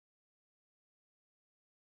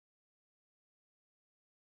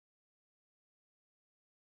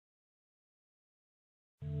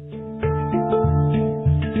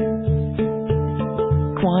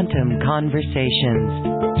Quantum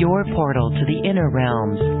Conversations, your portal to the inner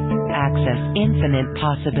realms. Access infinite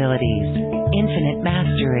possibilities, infinite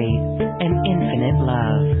mastery, and infinite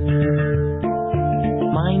love.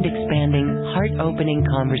 Mind-expanding, heart-opening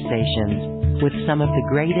conversations with some of the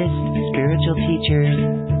greatest spiritual teachers,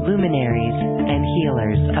 luminaries, and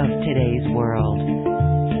healers of today's world.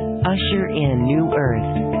 Usher in new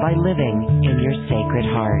earth by living in your sacred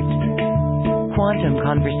heart. Quantum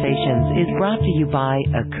Conversations is brought to you by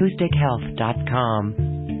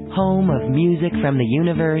AcousticHealth.com, home of music from the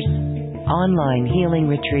universe, online healing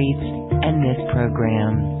retreats, and this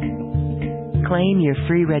program. Claim your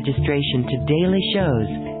free registration to daily shows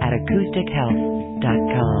at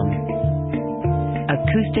AcousticHealth.com.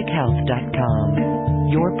 AcousticHealth.com,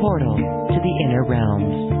 your portal to the inner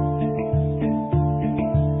realms.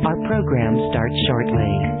 Our program starts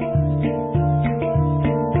shortly.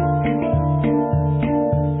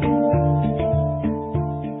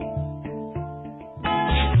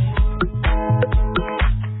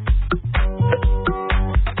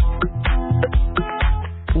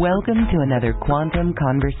 Welcome to another Quantum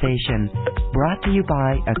Conversation, brought to you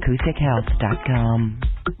by AcousticHealth.com.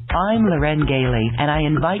 I'm Loren Gailey, and I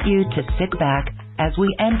invite you to sit back as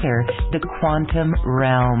we enter the quantum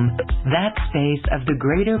realm, that space of the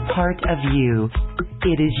greater part of you.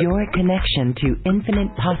 It is your connection to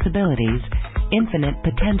infinite possibilities, infinite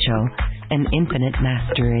potential, and infinite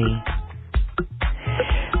mastery.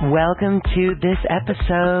 Welcome to this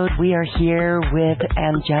episode. We are here with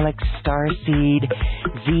Angelic Starseed,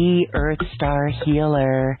 the Earthstar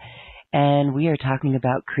healer, and we are talking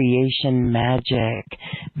about creation magic.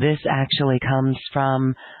 This actually comes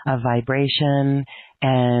from a vibration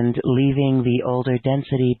and leaving the older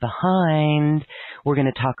density behind. We're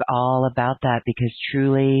going to talk all about that because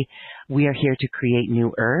truly we are here to create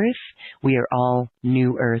new earth. We are all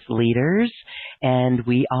new earth leaders, and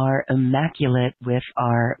we are immaculate with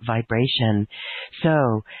our vibration.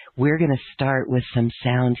 So we're going to start with some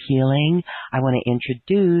sound healing. I want to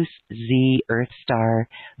introduce Z Earthstar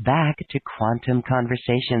back to Quantum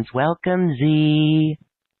Conversations. Welcome, Z.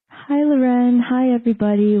 Hi, Loren. Hi,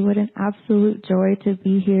 everybody. What an absolute joy to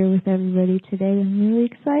be here with everybody today. I'm really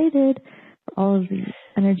excited for all of the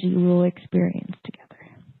energy we'll experience together.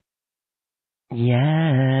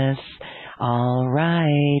 Yes. All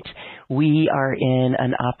right. We are in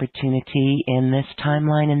an opportunity in this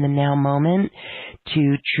timeline, in the now moment,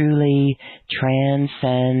 to truly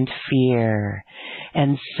transcend fear.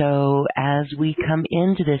 And so as we come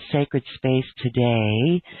into this sacred space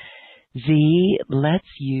today, Z,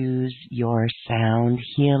 let's use your sound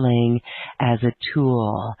healing as a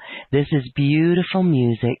tool. This is beautiful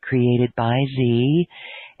music created by Z.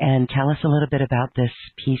 And tell us a little bit about this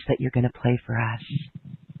piece that you're going to play for us.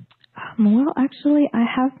 Well, actually, I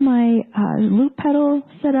have my loop pedal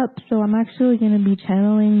set up, so I'm actually going to be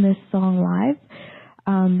channeling this song live.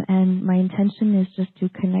 And my intention is just to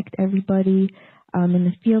connect everybody in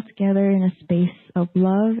the field together in a space of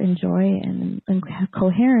love and joy and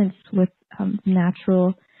coherence with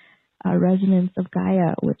natural resonance of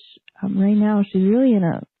Gaia, which right now she's really in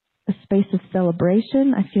a space of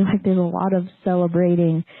celebration. I feel like there's a lot of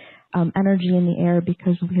celebrating energy in the air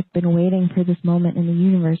because we have been waiting for this moment in the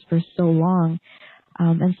universe for so long.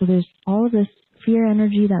 And so there's all of this fear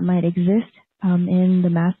energy that might exist in the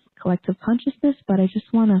mass collective consciousness, but I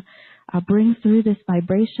just want to bring through this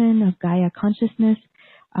vibration of Gaia consciousness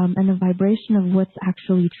and the vibration of what's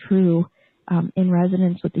actually true in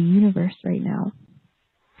resonance with the universe right now.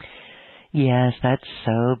 Yes, that's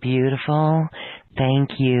so beautiful.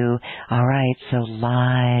 Thank you. All right, so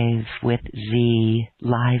live with Z,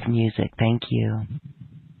 live music. Thank you.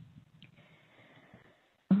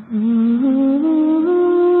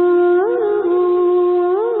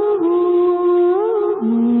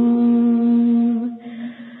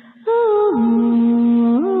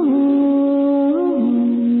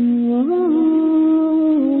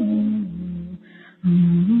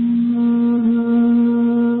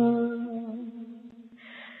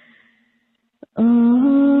 Oh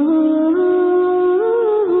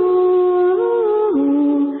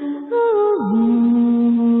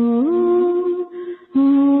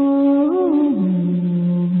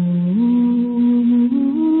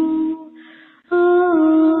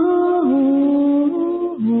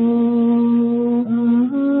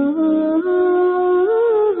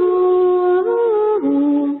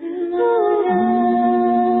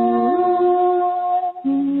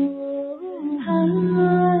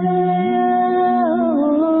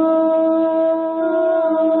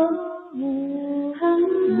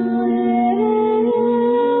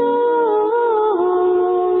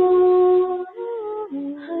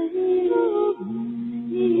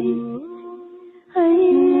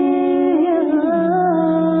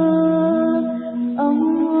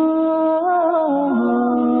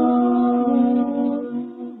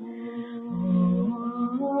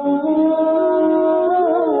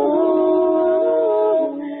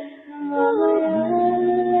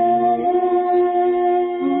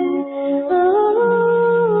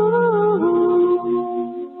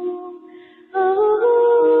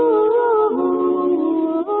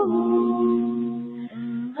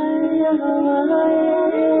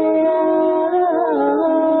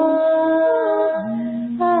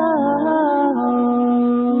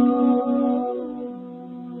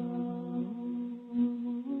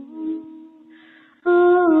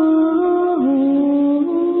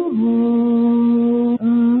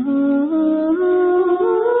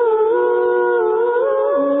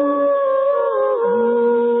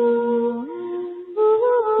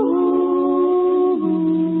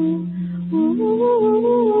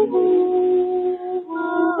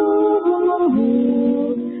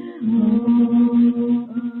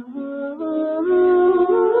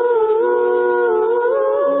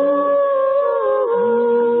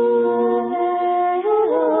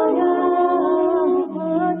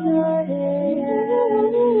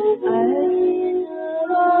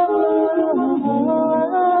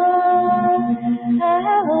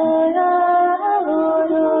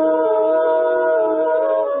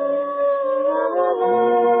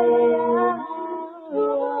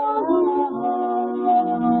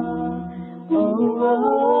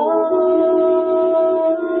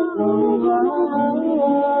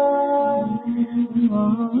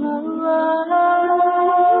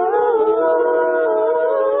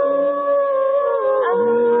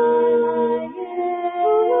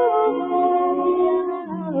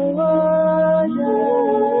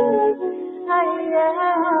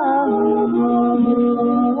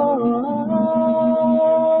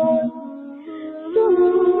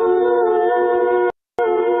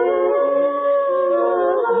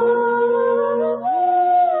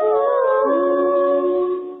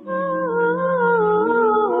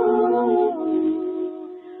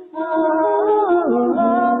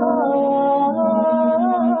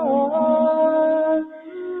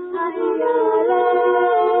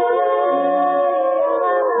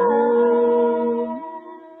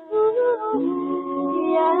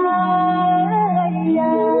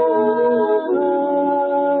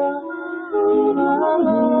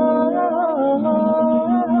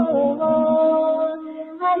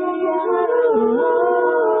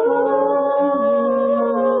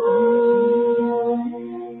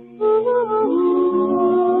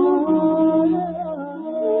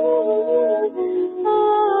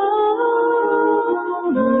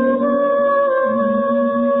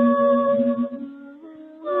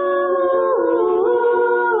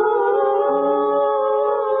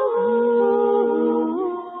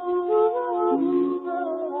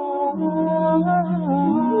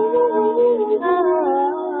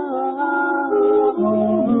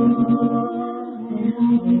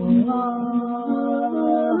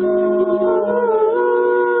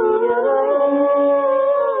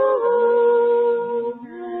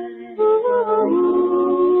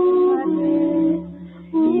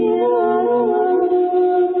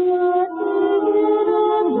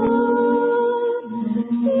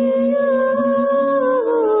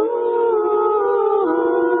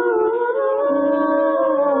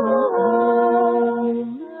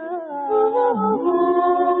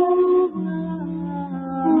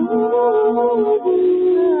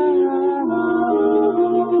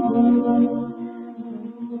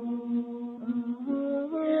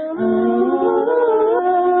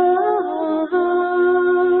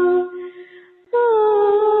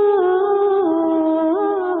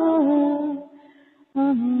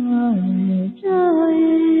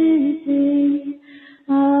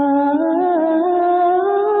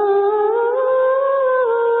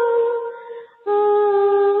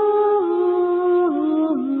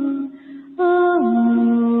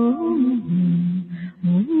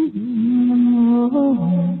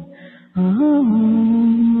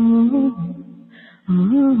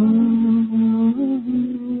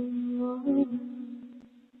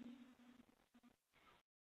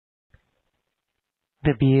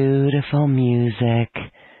music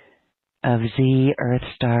of Z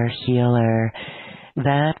Earthstar Healer.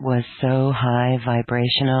 That was so high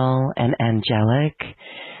vibrational and angelic.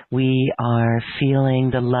 We are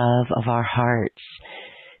feeling the love of our hearts.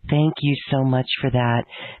 Thank you so much for that.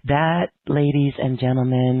 That, ladies and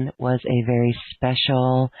gentlemen, was a very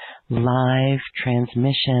special live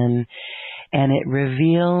transmission, and it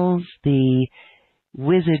reveals the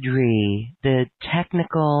wizardry, the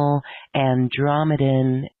technical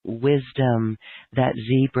Andromedan wisdom that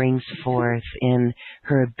Z brings forth in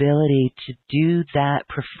her ability to do that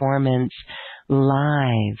performance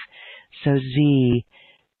live. So Z,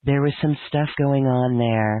 there was some stuff going on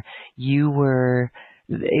there.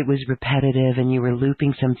 It was repetitive and you were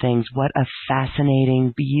looping some things. What a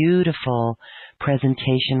fascinating, beautiful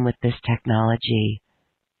presentation with this technology.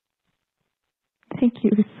 Thank you.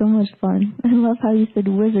 It was so much fun. I love how you said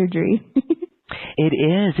wizardry. It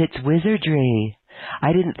is. It's wizardry.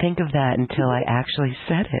 I didn't think of that until I actually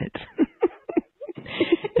said it.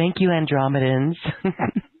 Thank you, Andromedans.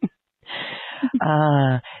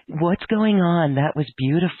 What's going on? That was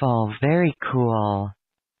beautiful. Very cool.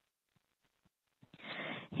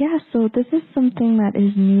 Yeah, so this is something that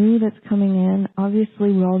is new that's coming in.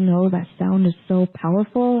 Obviously, we all know that sound is so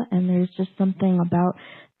powerful, and there's just something about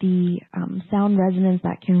the sound resonance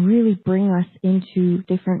that can really bring us into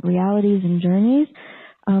different realities and journeys.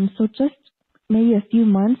 So just maybe a few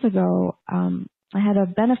months ago, I had a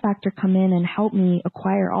benefactor come in and help me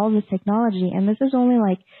acquire all this technology, and this is only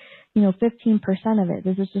 15% of it.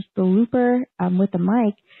 This is just the looper with the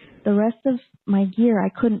mic. The rest of my gear I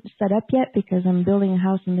couldn't set up yet because I'm building a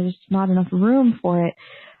house and there's not enough room for it.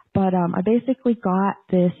 But I basically got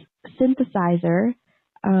this synthesizer,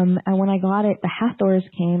 and when I got it, the Hathors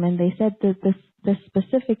came and they said that this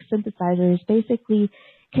specific synthesizer is basically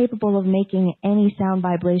capable of making any sound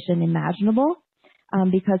vibration imaginable,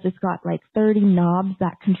 because it's got 30 knobs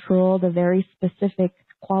that control the very specific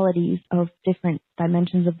qualities of different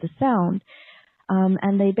dimensions of the sound.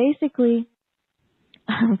 And they basically,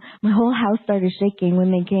 my whole house started shaking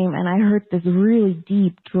when they came, and I heard this really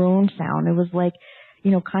deep drone sound. It was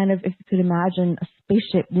kind of, if you could imagine a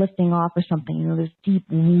spaceship lifting off or something, this deep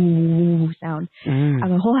woo sound. And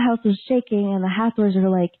the whole house was shaking, and the Hathors are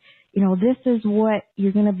like, this is what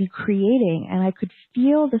you're going to be creating. And I could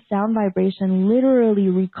feel the sound vibration literally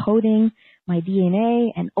recoding my DNA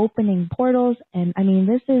and opening portals. And I mean,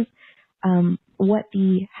 this is what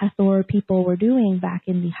the Hathor people were doing back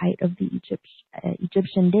in the height of the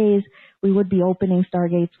Egyptian days. We would be opening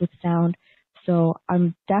stargates with sound. So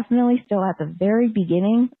I'm definitely still at the very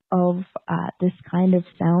beginning of this kind of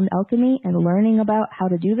sound alchemy and learning about how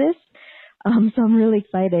to do this. So I'm really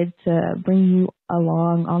excited to bring you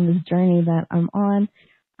along on this journey that I'm on.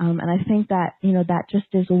 And I think that, that just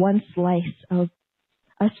is one slice of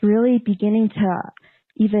us really beginning to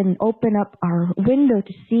even open up our window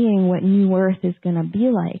to seeing what New Earth is going to be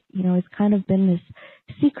like. It's kind of been this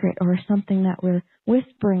secret or something that we're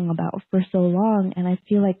whispering about for so long. And I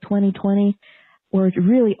feel like 2020, we're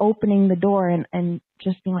really opening the door and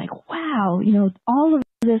just being like, wow, all of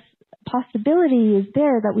this possibility is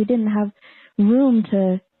there that we didn't have room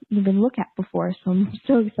to even look at before. So I'm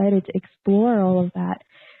so excited to explore all of that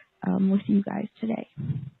with you guys today.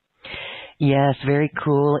 Yes, very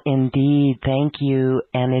cool indeed. Thank you.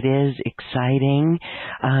 And it is exciting.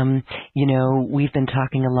 We've been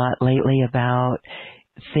talking a lot lately about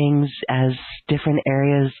things as different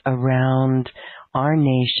areas around our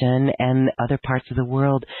nation and other parts of the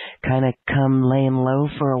world kind of come laying low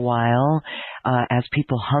for a while as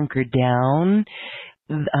people hunker down.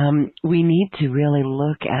 We need to really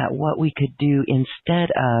look at what we could do instead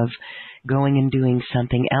of going and doing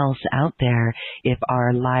something else out there if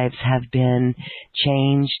our lives have been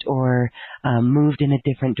changed or moved in a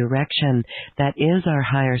different direction. That is our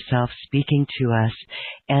higher self speaking to us.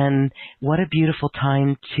 And what a beautiful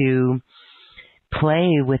time to play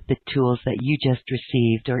with the tools that you just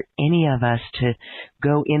received, or any of us, to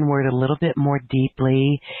go inward a little bit more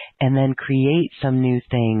deeply and then create some new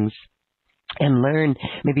things and learn,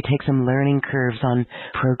 maybe take some learning curves on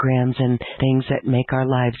programs and things that make our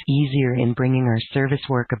lives easier in bringing our service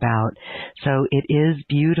work about. So it is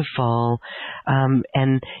beautiful,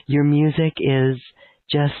 and your music is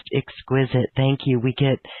just exquisite. Thank you. We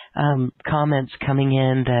get comments coming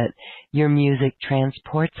in that your music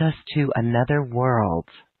transports us to another world.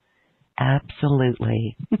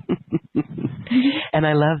 Absolutely. And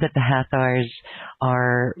I love that the Hathors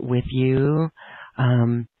are with you.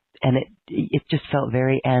 And it just felt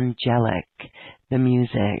very angelic, the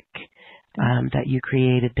music that you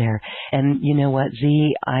created there. And you know what,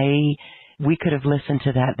 Z, we could have listened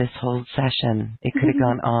to that this whole session. It could have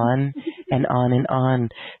gone on and on and on.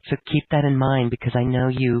 So keep that in mind, because I know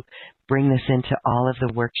you bring this into all of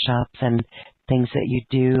the workshops and things that you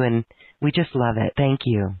do, and we just love it. Thank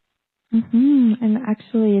you. And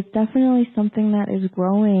actually, it's definitely something that is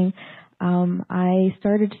growing. I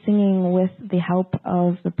started singing with the help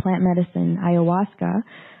of the plant medicine ayahuasca.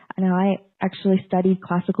 Now, I actually studied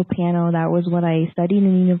classical piano. That was what I studied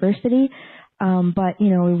in university. But, you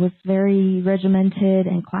know, it was very regimented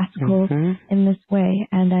and classical in this way.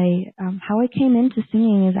 And how I came into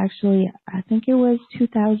singing is actually, I think it was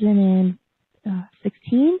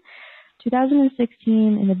 2016.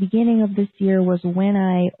 2016, in the beginning of this year, was when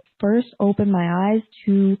I first opened my eyes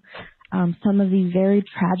to some of these very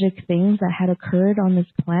tragic things that had occurred on this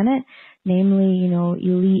planet, namely, you know,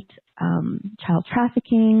 elite child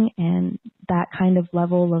trafficking and that kind of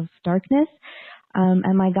level of darkness.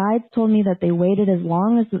 And my guides told me that they waited as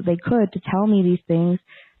long as they could to tell me these things,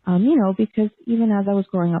 you know, because even as I was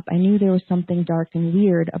growing up, I knew there was something dark and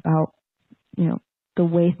weird about, you know, the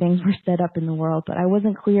way things were set up in the world, but I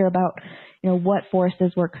wasn't clear about, you know, what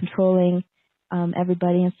forces were controlling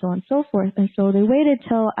everybody and so on and so forth. And so they waited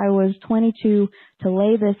till I was 22 to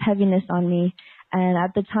lay this heaviness on me. And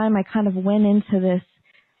at the time, I kind of went into this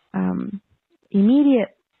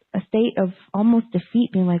immediate state of almost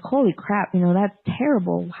defeat, being like, holy crap, you know, that's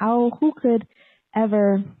terrible. Who could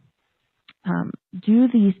ever do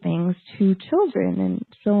these things to children and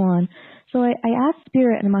so on. So I asked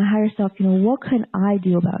Spirit and my higher self, you know, what can I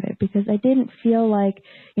do about it? Because I didn't feel like,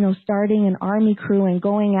 you know, starting an army crew and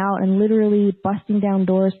going out and literally busting down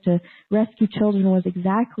doors to rescue children was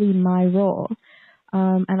exactly my role.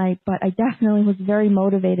 But I definitely was very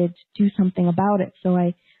motivated to do something about it. So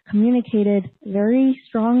I communicated very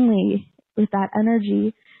strongly with that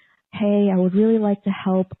energy, hey, I would really like to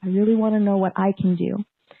help. I really want to know what I can do.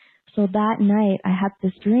 So that night, I had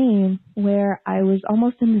this dream where I was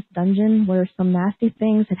almost in this dungeon where some nasty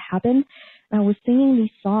things had happened. And I was singing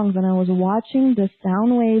these songs, and I was watching the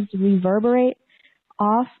sound waves reverberate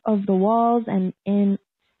off of the walls and in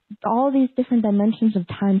all these different dimensions of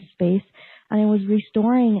time, space. And it was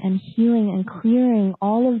restoring and healing and clearing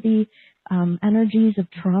all of the energies of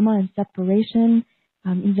trauma and separation,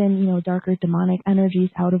 even, you know, darker demonic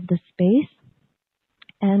energies out of the space.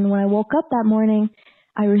 And when I woke up that morning,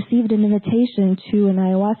 I received an invitation to an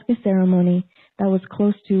ayahuasca ceremony that was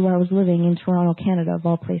close to where I was living in Toronto, Canada, of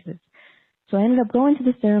all places. So I ended up going to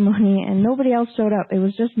the ceremony, and nobody else showed up. It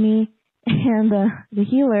was just me and the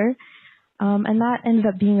healer. And that ended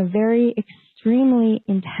up being a very extremely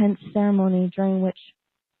intense ceremony during which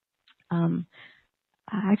I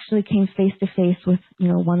actually came face to face with, you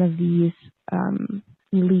know, one of these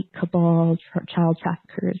elite cabal child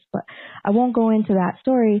traffickers. But I won't go into that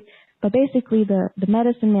story. But basically, the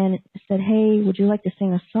medicine man said, hey, would you like to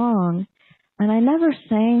sing a song? And I never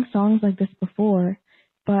sang songs like this before,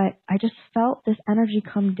 but I just felt this energy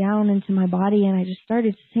come down into my body, and I just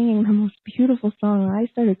started singing the most beautiful song. I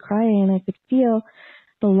started crying, and I could feel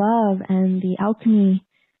the love and the alchemy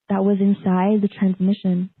that was inside the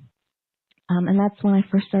transmission. And that's when I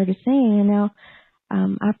first started singing. And now,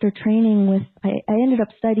 after training with, I ended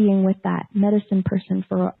up studying with that medicine person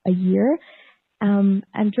for a year.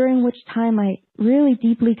 And during which time I really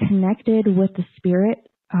deeply connected with the spirit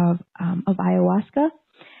of ayahuasca,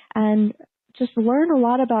 and just learned a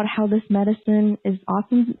lot about how this medicine is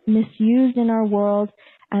often misused in our world,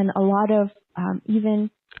 and a lot of even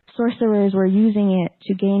sorcerers were using it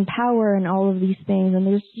to gain power and all of these things. And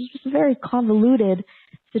there's just a very convoluted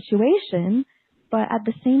situation. But at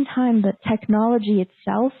the same time, the technology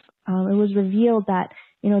itself, it was revealed that,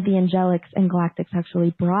 you know, the angelics and galactics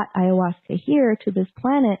actually brought ayahuasca here to this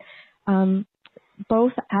planet,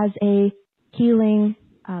 both as a healing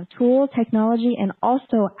tool, technology, and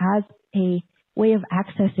also as a way of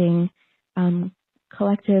accessing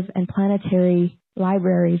collective and planetary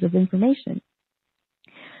libraries of information.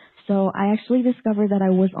 So I actually discovered that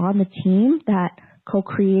I was on the team that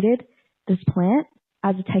co-created this plant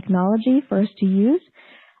as a technology for us to use.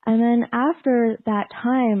 And then after that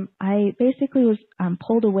time, I basically was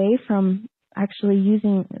pulled away from actually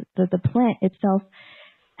using the plant itself.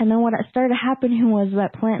 And then what started happening was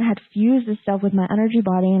that plant had fused itself with my energy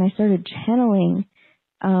body, and I started channeling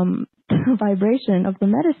the vibration of the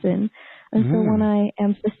medicine. And so when I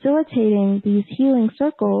am facilitating these healing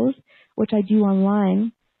circles, which I do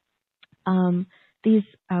online, these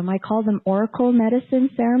I call them oracle medicine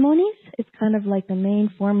ceremonies. It's kind of like the main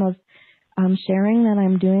form of sharing that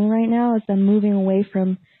I'm doing right now, as I'm moving away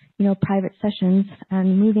from, you know, private sessions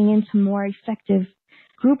and moving into more effective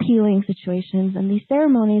group healing situations. And these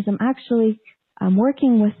ceremonies, I'm actually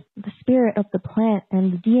working with the spirit of the plant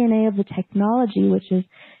and the DNA of the technology, which is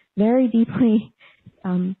very deeply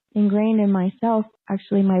ingrained in myself.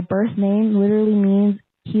 Actually, my birth name literally means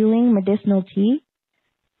healing medicinal tea.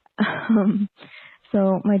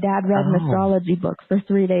 So my dad read an astrology book for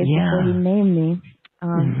 3 days before he named me,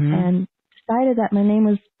 and decided that my name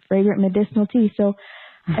was fragrant medicinal tea. So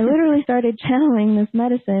I literally started channeling this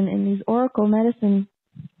medicine in these oracle medicine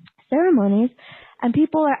ceremonies, and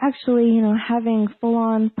people are actually, having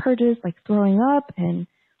full-on purges, like throwing up and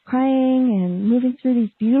crying and moving through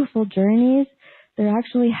these beautiful journeys. They're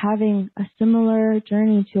actually having a similar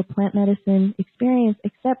journey to a plant medicine experience,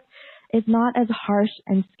 except it's not as harsh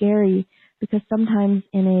and scary, because sometimes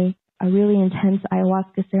in a really intense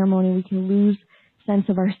ayahuasca ceremony, we can lose sense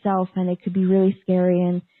of ourself, and it could be really scary,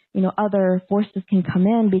 and, other forces can come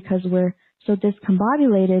in because we're so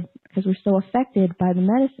discombobulated, because we're so affected by the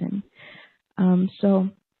medicine. So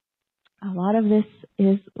a lot of this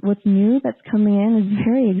is what's new that's coming in is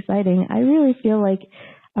very exciting. I really feel like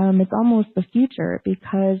it's almost the future,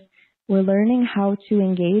 because we're learning how to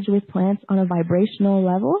engage with plants on a vibrational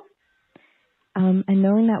level, and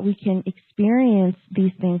knowing that we can experience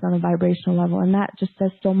these things on a vibrational level. And that just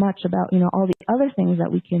says so much about, all the other things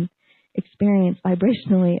that we can experience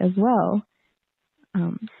vibrationally as well.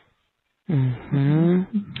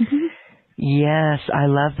 Yes, I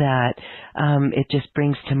love that. It just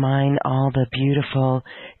brings to mind all the beautiful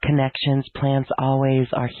connections. Plants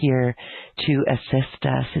always are here to assist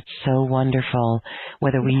us. It's so wonderful,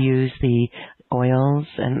 whether we use the oils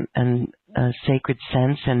and sacred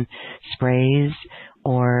scents and sprays,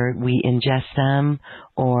 or we ingest them,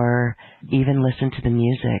 or even listen to the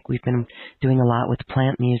music. We've been doing a lot with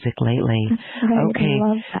plant music lately. Right, okay. I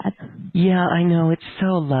love that. Yeah, I know. It's so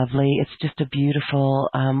lovely. It's just a beautiful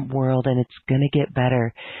world, and it's going to get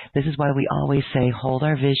better. This is why we always say, hold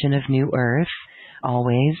our vision of New Earth,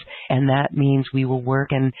 always, and that means we will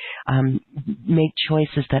work and make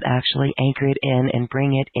choices that actually anchor it in and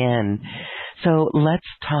bring it in. So let's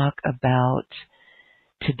talk about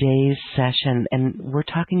today's session, and we're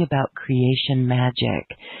talking about creation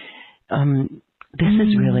magic. This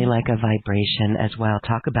is really like a vibration as well.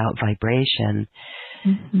 Talk about vibration.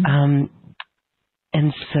 And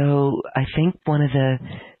so I think one of the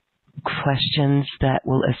questions that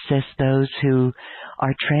will assist those who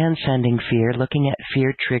are transcending fear, looking at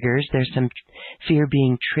fear triggers, there's some fear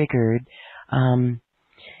being triggered.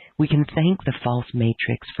 We can thank the false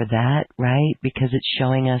matrix for that, right? Because it's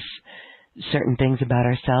showing us certain things about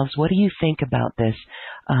ourselves. What do you think about this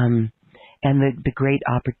and the great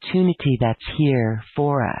opportunity that's here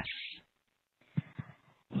for us?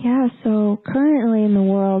 Yeah, so currently in the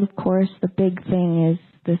world, of course, the big thing is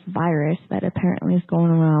this virus that apparently is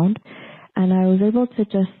going around. And I was able to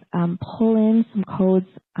just pull in some codes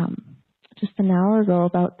just an hour ago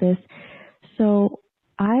about this. So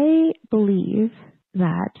I believe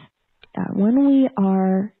that when we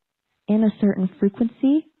are in a certain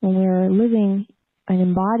frequency, when we're living and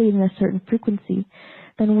embodied in a certain frequency,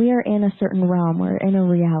 then we are in a certain realm, we're in a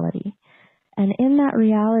reality. And in that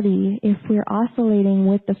reality, if we're oscillating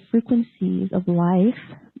with the frequencies of life,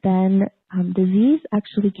 then disease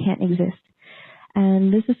actually can't exist.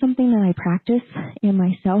 And this is something that I practice in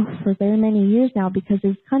myself for very many years now, because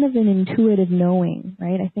it's kind of an intuitive knowing,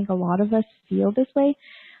 right? I think a lot of us feel this way,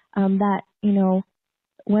 that,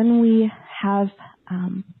 when we have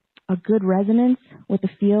a good resonance with the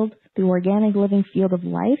field, the organic living field of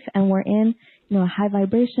life, and we're in, a high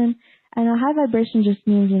vibration. And a high vibration just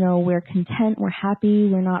means, we're content, we're happy,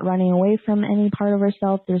 we're not running away from any part of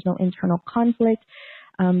ourselves, there's no internal conflict,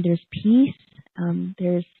 there's peace,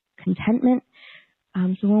 there's contentment.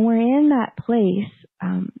 So when we're in that place,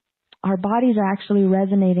 our bodies are actually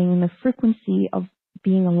resonating in the frequency of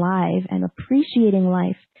being alive and appreciating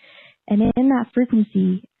life. And in that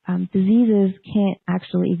frequency, diseases can't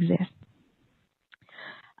actually exist.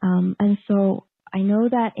 And so I know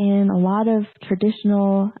that in a lot of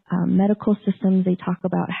traditional medical systems, they talk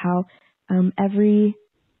about how every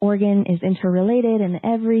organ is interrelated and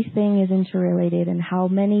everything is interrelated, and how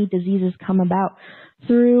many diseases come about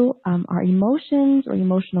through our emotions or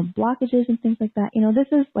emotional blockages and things like that.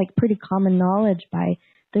 This is like pretty common knowledge by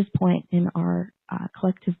this point in our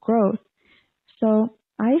collective growth. So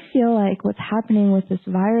I feel like what's happening with this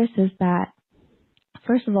virus is that,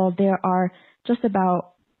 first of all, there are just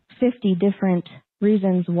about 50 different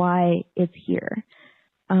reasons why it's here.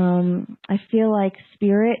 I feel like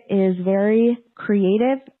spirit is very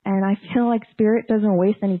creative, and I feel like spirit doesn't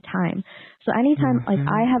waste any time. So anytime like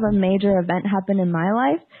I have a major event happen in my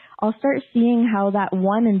life, I'll start seeing how that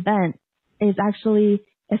one event is actually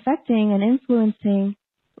affecting and influencing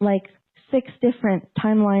like 6 different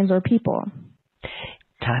timelines or people.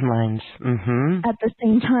 Timelines. Mm-hmm. At the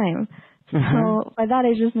same time. Mm-hmm. So by that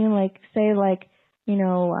I just mean like, say like, you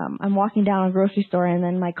know, I'm walking down a grocery store and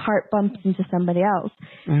then my cart bumps into somebody else.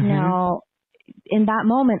 Mm-hmm. Now, in that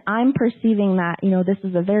moment, I'm perceiving that, you know, this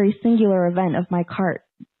is a very singular event of my cart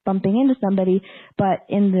bumping into somebody, but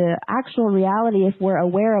in the actual reality, if we're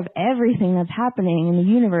aware of everything that's happening in the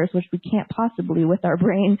universe, which we can't possibly with our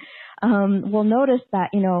brain, we'll notice that,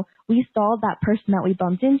 you know, we stalled that person that we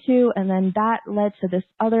bumped into, and then that led to this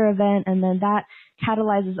other event, and then that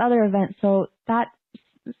catalyzes other events. So that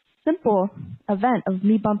simple event of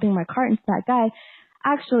me bumping my cart into that guy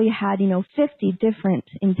actually had, you know, 50 different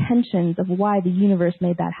intentions of why the universe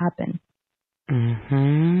made that happen.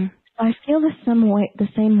 Mm-hmm. I feel the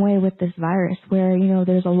same way with this virus, where, you know,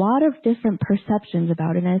 there's a lot of different perceptions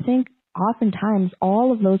about it. And I think oftentimes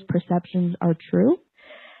all of those perceptions are true.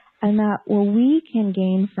 And that what we can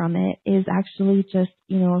gain from it is actually just,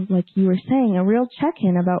 you know, like you were saying, a real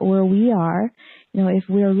check-in about where we are. You know, if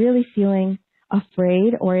we're really feeling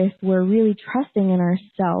afraid, or if we're really trusting in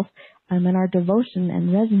ourselves and our devotion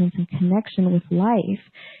and resonance and connection with life.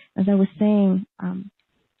 As I was saying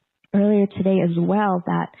earlier today as well,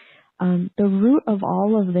 that the root of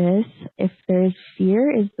all of this, if there's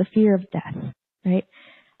fear, is the fear of death, right?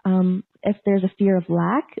 If there's a fear of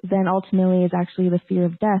lack, then ultimately it's actually the fear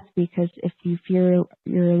of death, because if you fear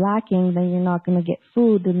you're lacking, then you're not going to get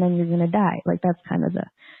food, and then you're going to die. Like, that's kind of the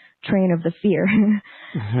train of the fear.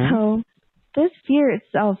 Mm-hmm. So this fear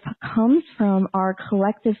itself comes from our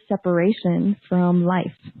collective separation from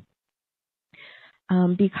life.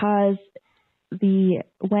 Because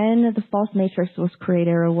when the false matrix was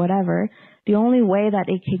created or whatever, the only way that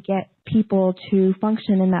it could get people to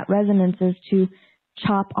function in that resonance is to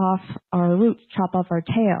chop off our roots, chop off our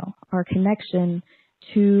tail, our connection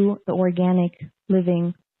to the organic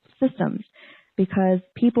living systems. Because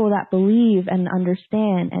people that believe and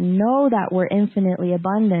understand and know that we're infinitely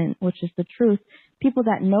abundant, which is the truth, people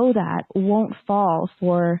that know that won't fall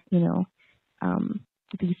for, you know,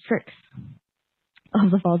 these tricks of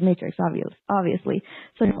the false matrix, obviously.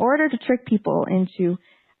 So in order to trick people into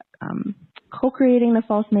co-creating the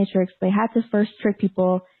false matrix, they had to first trick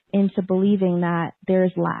people into believing that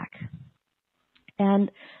there's lack. And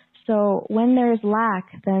so when there's lack,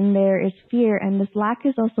 then there is fear, and this lack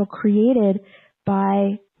is also created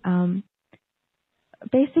by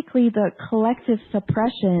basically the collective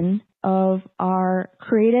suppression of our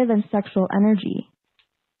creative and sexual energy.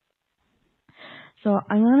 So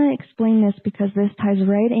I'm going to explain this because this ties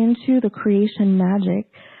right into the creation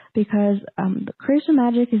magic, because the creation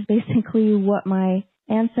magic is basically what my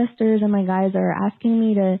ancestors and my guides are asking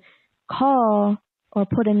me to call or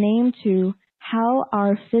put a name to, how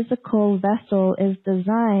our physical vessel is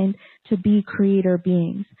designed to be creator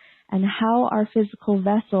beings, and how our physical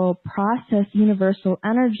vessel process universal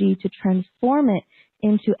energy to transform it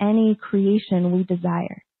into any creation we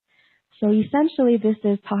desire. So essentially this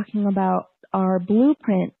is talking about our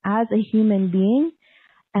blueprint as a human being,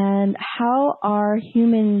 and how our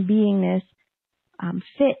human beingness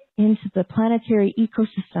fit into the planetary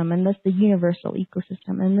ecosystem, and thus the universal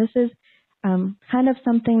ecosystem. And this is kind of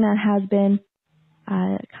something that has been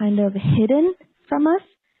kind of hidden from us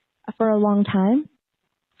for a long time.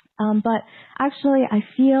 But actually, I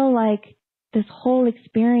feel like this whole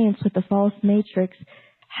experience with the false matrix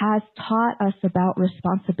has taught us about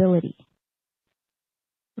responsibility,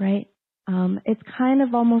 right? It's kind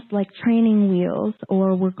of almost like training wheels,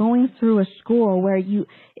 or we're going through a school where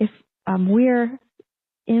if we're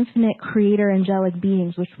infinite creator angelic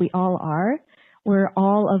beings, which we all are, we're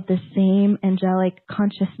all of the same angelic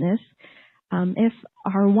consciousness. If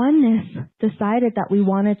our oneness decided that we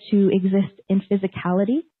wanted to exist in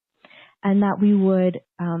physicality, and that we would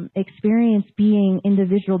experience being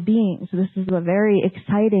individual beings, so this is a very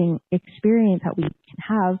exciting experience that we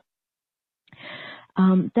can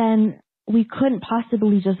have, then we couldn't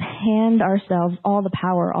possibly just hand ourselves all the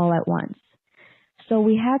power all at once. So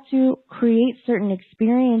we had to create certain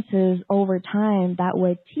experiences over time that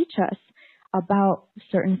would teach us about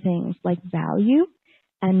certain things like value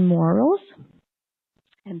and morals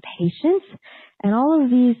and patience and all of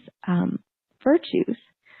these virtues.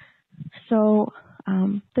 So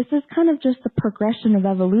this is kind of just the progression of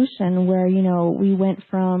evolution, where, you know, we went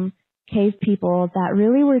from cave people that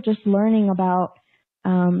really were just learning about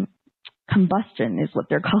combustion is what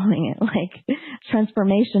they're calling it, like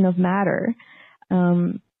transformation of matter.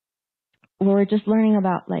 We're just learning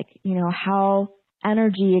about, like, you know, how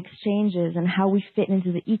energy exchanges and how we fit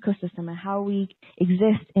into the ecosystem and how we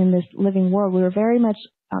exist in this living world. We were very much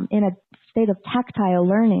in a state of tactile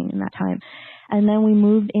learning in that time. And then we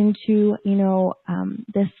moved into,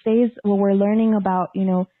 this phase where we're learning about,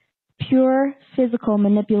 pure physical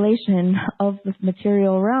manipulation of the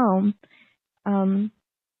material realm. And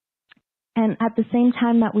at the same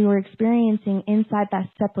time that we were experiencing inside that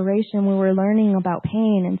separation, we were learning about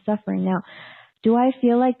pain and suffering. Now, do I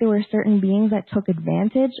feel like there were certain beings that took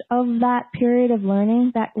advantage of that period of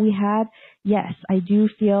learning that we had? Yes, I do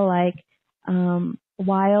feel like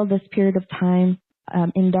while this period of time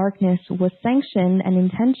in darkness was sanctioned and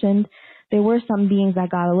intentioned, there were some beings that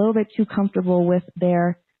got a little bit too comfortable with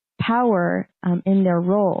their power in their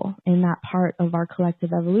role in that part of our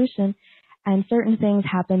collective evolution. And certain things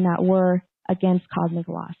happened that were against cosmic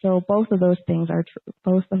law. So both of those things are true.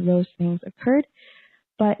 Both of those things occurred.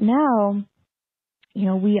 But now,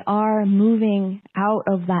 we are moving out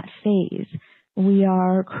of that phase. We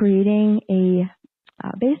are creating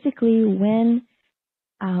basically when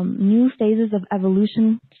new phases of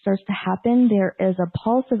evolution starts to happen, there is a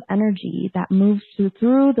pulse of energy that moves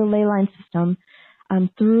through the ley line system,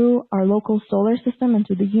 through our local solar system and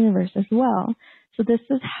through the universe as well. So this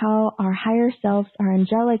is how our higher selves, our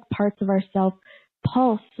angelic parts of ourself,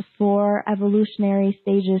 pulse for evolutionary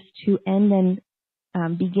stages to end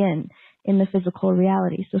and begin in the physical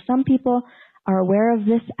reality. So some people are aware of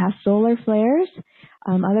this as solar flares.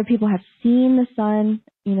 Other people have seen the sun,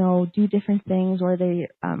 do different things, or they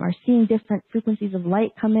are seeing different frequencies of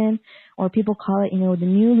light come in, or people call it, the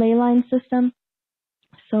new ley line system.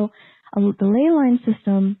 So the ley line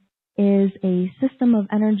system is a system of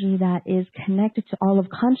energy that is connected to all of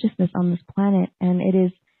consciousness on this planet, and it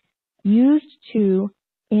is used to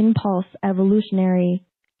impulse evolutionary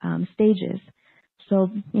stages. So,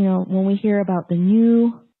 when we hear about the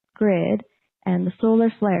new grid and the solar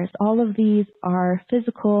flares, all of these are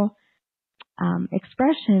physical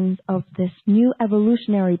expressions of this new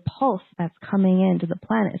evolutionary pulse that's coming into the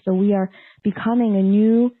planet. So we are becoming a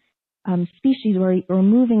new species, where we're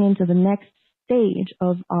moving into the next stage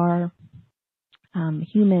of our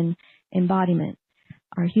human embodiment,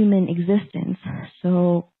 our human existence.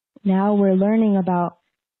 So now we're learning about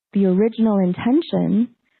the original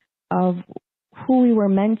intention of who we were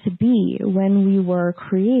meant to be when we were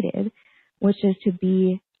created, which is to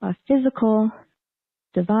be a physical,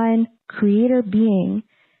 divine, creator being,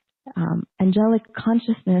 angelic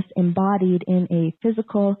consciousness embodied in a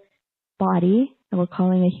physical body that we're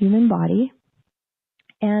calling a human body.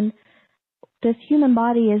 And this human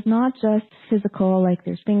body is not just physical, like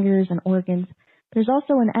there's fingers and organs. There's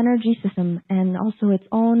also an energy system and also its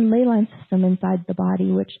own ley line system inside the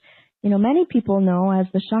body, which, many people know as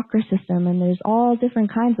the chakra system, and there's all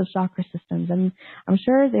different kinds of chakra systems. And I'm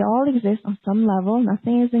sure they all exist on some level.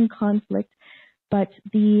 Nothing is in conflict. But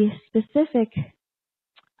the specific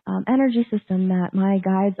energy system that my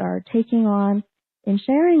guides are taking on and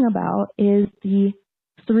sharing about is the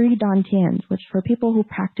 3 dantians, which for people who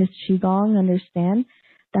practice Qigong understand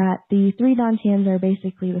that the 3 dantians are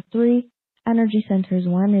basically the 3 energy centers.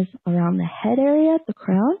 One is around the head area, the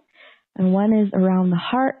crown, and one is around the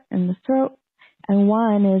heart and the throat, and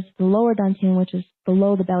one is the lower dantian, which is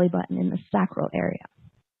below the belly button in the sacral area.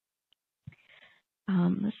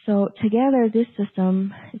 So together, this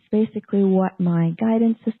system is basically what my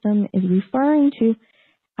guidance system is referring to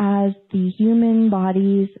as the human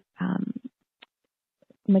body's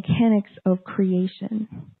mechanics of creation.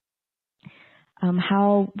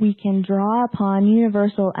 How we can draw upon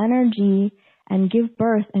universal energy and give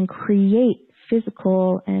birth and create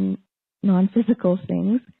physical and non-physical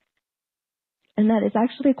things. And that it's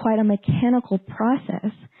actually quite a mechanical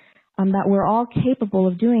process that we're all capable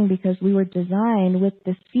of doing, because we were designed with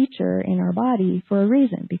this feature in our body for a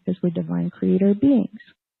reason, because we're divine creator beings.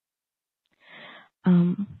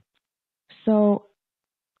 So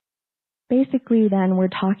basically then we're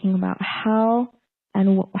talking about how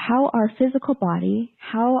our physical body,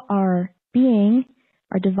 how our being,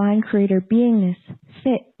 our divine creator beingness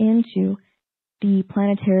fit into the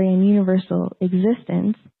planetary and universal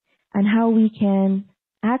existence, and how we can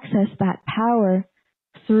access that power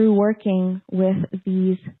through working with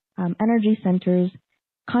these energy centers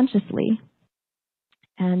consciously.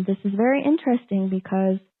 And this is very interesting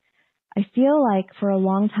because I feel like for a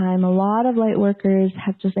long time, a lot of light workers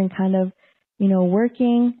have just been kind of,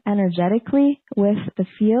 working energetically with the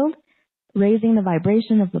field, raising the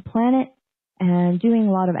vibration of the planet and doing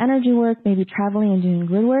a lot of energy work, maybe traveling and doing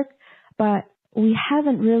grid work. But we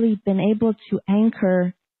haven't really been able to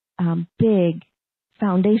anchor big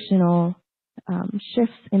foundational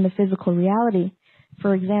shifts in the physical reality.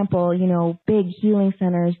 For example, big healing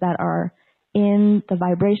centers that are in the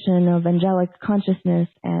vibration of angelic consciousness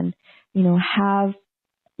and, have,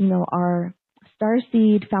 are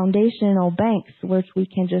starseed foundational banks, which we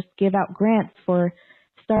can just give out grants for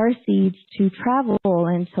starseeds to travel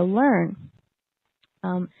and to learn.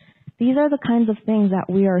 These are the kinds of things that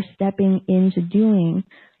we are stepping into doing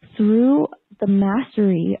through the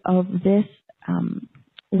mastery of this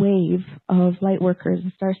wave of light workers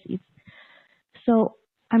and starseeds. So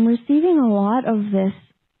I'm receiving a lot of this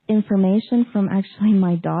information from actually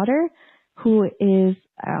my daughter, who is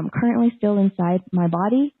currently still inside my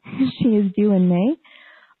body. She is due in May,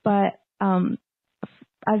 but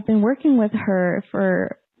I've been working with her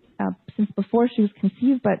for since before she was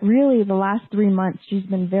conceived, but really the last 3 months she's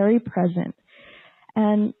been very present.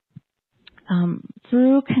 And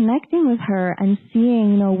through connecting with her and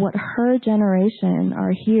seeing, what her generation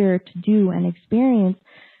are here to do and experience,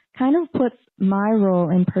 kind of puts my role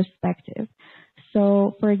in perspective.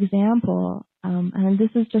 So, for example, and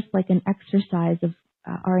this is just like an exercise of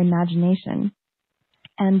our imagination.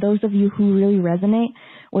 And those of you who really resonate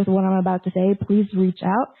with what I'm about to say, please reach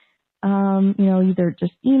out. Either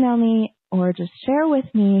just email me or just share with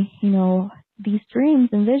me, these dreams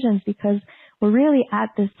and visions, because we're really at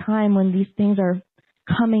this time when these things are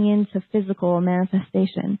coming into physical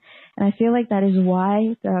manifestation. And I feel like that is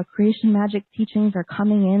why the creation magic teachings are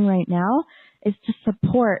coming in right now, is to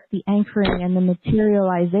support the anchoring and the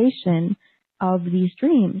materialization of these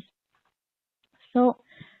dreams. So,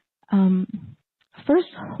 first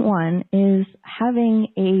one is having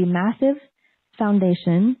a massive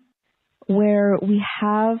foundation where we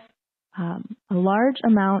have a large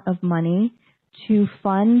amount of money to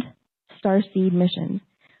fund starseed missions.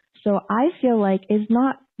 So I feel like it's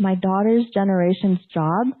not my daughter's generation's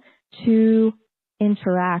job to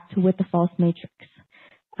interact with the false matrix.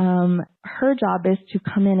 Her job is to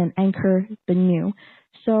come in and anchor the new.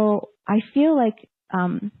 So I feel like,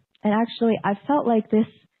 and actually I felt like this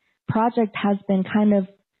project has been kind of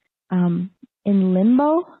in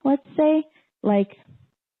limbo, let's say. Like,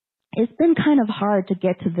 it's been kind of hard to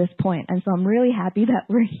get to this point, and so I'm really happy that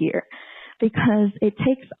we're here, because it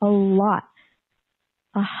takes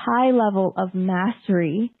a high level of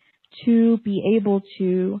mastery to be able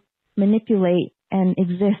to manipulate and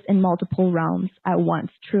exist in multiple realms at once,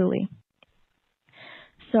 truly.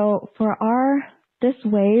 So for this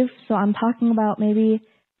wave, so I'm talking about maybe,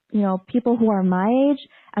 people who are my age,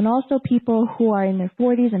 and also people who are in their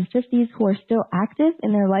 40s and 50s who are still active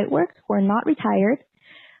in their light work, who are not retired.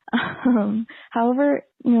 However,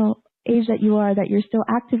 age that you are, that you're still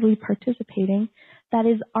actively participating, that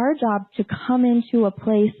is our job to come into a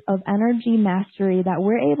place of energy mastery that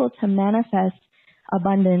we're able to manifest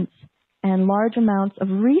abundance and large amounts of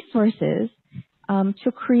resources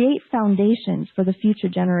to create foundations for the future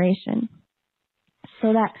generation.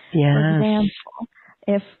 So that, for example,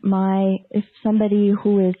 if somebody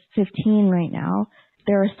who is 15 right now,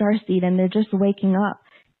 they're a starseed and they're just waking up,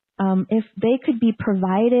 if they could be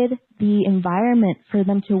provided the environment for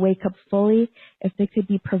them to wake up fully, if they could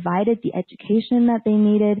be provided the education that they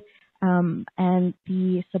needed, and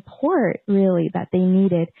the support really that they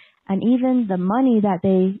needed, and even the money that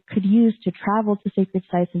they could use to travel to sacred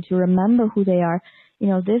sites and to remember who they are,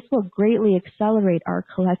 this will greatly accelerate our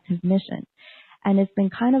collective mission. And it's been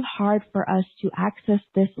kind of hard for us to access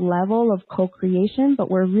this level of co-creation, but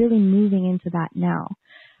we're really moving into that now.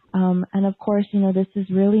 And of course, this is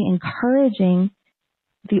really encouraging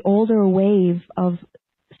the older wave of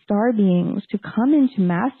star beings to come into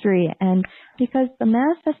mastery, and because the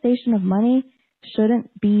manifestation of money shouldn't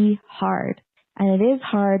be hard. And it is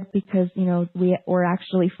hard because, we're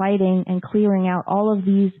actually fighting and clearing out all of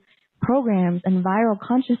these programs and viral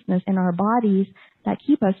consciousness in our bodies that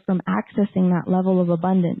keep us from accessing that level of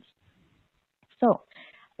abundance. So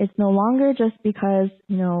it's no longer just because,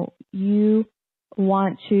 you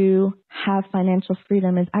want to have financial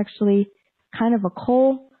freedom. It's actually kind of a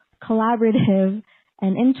collaborative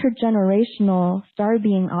and intergenerational star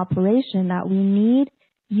being operation that we need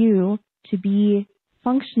you to be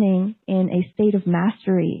functioning in a state of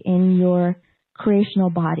mastery in your creational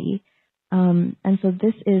body. And so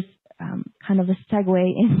this is kind of a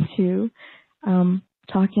segue into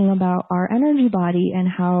talking about our energy body and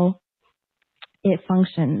how it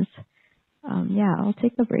functions. I'll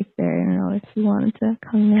take a break there. I don't know if you wanted to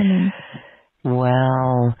come in.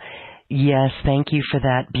 Well, yes, thank you for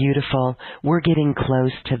that. Beautiful. We're getting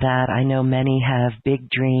close to that. I know many have big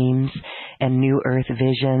dreams and new earth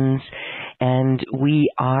visions, and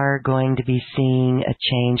we are going to be seeing a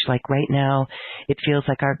change. Like right now, it feels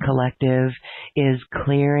like our collective is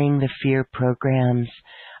clearing the fear programs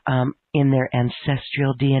in their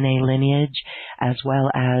ancestral DNA lineage, as well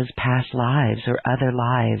as past lives or other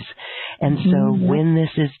lives. And so when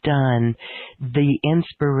this is done, the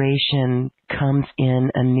inspiration comes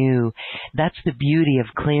in anew. That's the beauty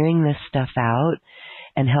of clearing this stuff out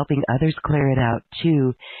and helping others clear it out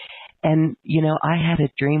too. And, you know, I had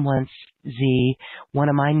a dream once, Z, one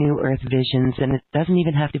of my New Earth visions, and it doesn't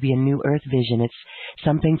even have to be a New Earth vision. It's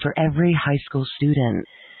something for every high school student.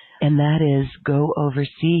 And that is go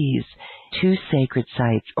overseas to sacred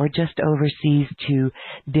sites or just overseas to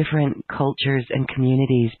different cultures and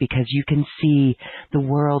communities, because you can see the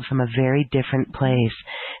world from a very different place.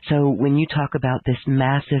 So when you talk about this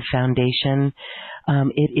massive foundation,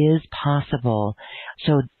 it is possible.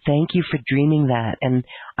 So thank you for dreaming that. And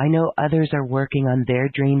I know others are working on their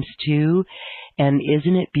dreams too. And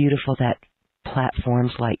isn't it beautiful that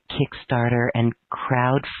platforms like Kickstarter and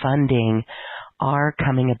crowdfunding are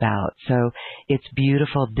coming about? So it's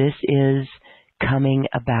beautiful. This is coming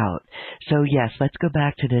about. So yes, let's go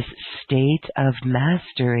back to this state of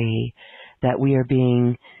mastery that we are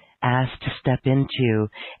being asked to step into.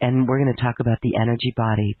 And we're going to talk about the energy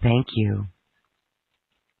body. Thank you.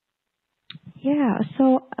 Yeah,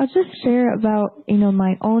 so I'll just share about,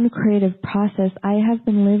 my own creative process. I have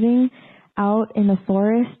been living out in the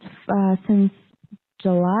forest since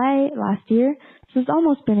July last year. So it's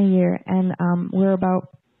almost been a year, and we're about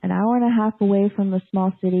an hour and a half away from the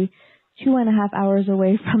small city, 2.5 hours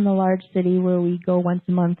away from the large city where we go once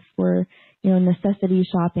a month for, necessity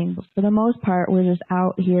shopping. But for the most part, we're just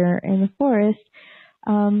out here in the forest.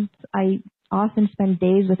 I often spend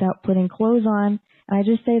days without putting clothes on. And I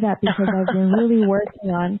just say that because I've been really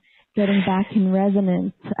working on getting back in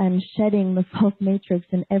resonance and shedding the false matrix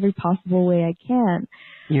in every possible way I can.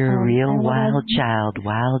 You're a real wild child.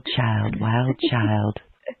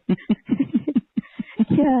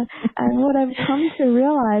 Yeah, and what I've come to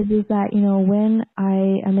realize is that, when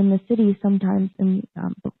I am in the city sometimes,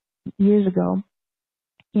 years ago,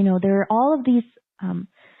 there are all of these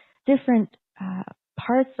different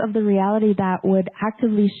parts of the reality that would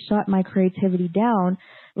actively shut my creativity down,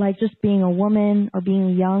 like just being a woman or being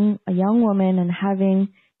a young woman and having,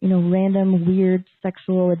 random weird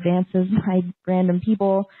sexual advances by random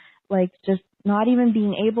people, like just not even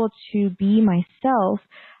being able to be myself,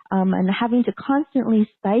 and having to constantly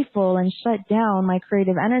stifle and shut down my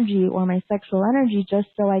creative energy or my sexual energy just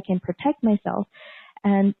so I can protect myself.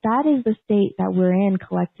 And that is the state that we're in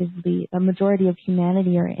collectively, the majority of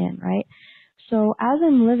humanity are in, right? So as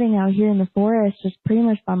I'm living out here in the forest, just pretty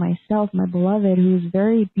much by myself, my beloved, who's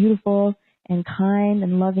very beautiful and kind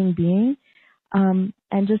and loving being,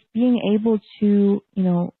 and just being able to,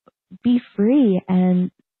 be free.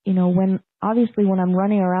 And, when I'm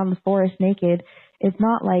running around the forest naked, it's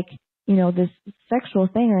not like, this sexual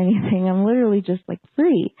thing or anything. I'm literally just like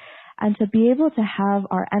free. And to be able to have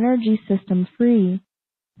our energy system free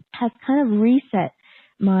has kind of reset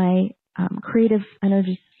my creative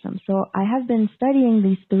energy system. So I have been studying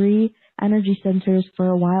these 3 energy centers for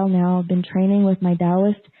a while now. I've been training with my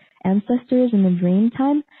Daoist ancestors in the dream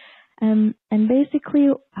time. And basically,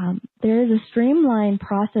 there is a streamlined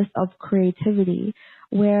process of creativity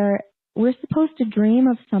where we're supposed to dream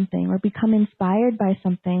of something or become inspired by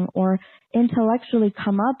something or intellectually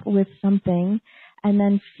come up with something and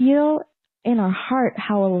then feel in our heart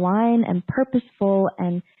how aligned and purposeful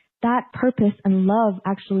and that purpose and love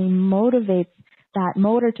actually motivates that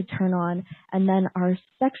motor to turn on, and then our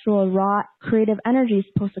sexual, raw, creative energy is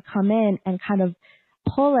supposed to come in and kind of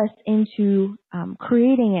pull us into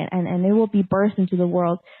creating it, and it will be birthed into the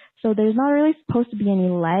world. So there's not really supposed to be any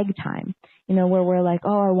lag time, where we're like,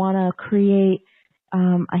 oh, I want to create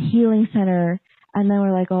a healing center, and then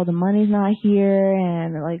we're like, oh, the money's not here,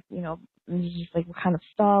 and like, it's just like we're kind of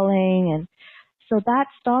stalling. And so that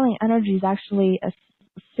stalling energy is actually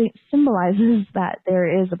symbolizes that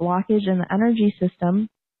there is a blockage in the energy system,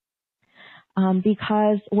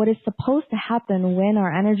 because what is supposed to happen when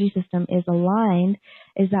our energy system is aligned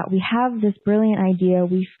is that we have this brilliant idea,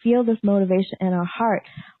 we feel this motivation in our heart,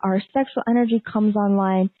 our sexual energy comes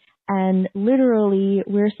online, and literally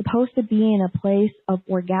we're supposed to be in a place of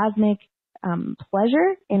orgasmic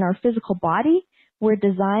pleasure in our physical body. We're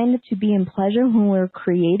designed to be in pleasure when we're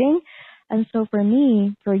creating. And so for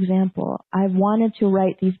me, for example, I've wanted to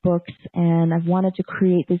write these books and I've wanted to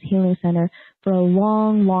create this healing center for a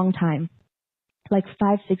long, long time, like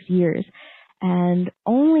 5-6 years. And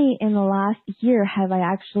only in the last year have I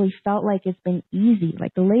actually felt like it's been easy.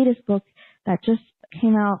 Like the latest book that just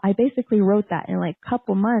came out, I basically wrote that in like a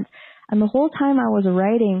couple months. And the whole time I was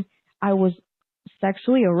writing, I was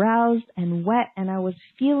sexually aroused and wet, and I was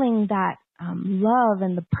feeling that love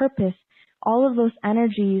and the purpose all of those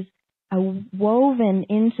energies woven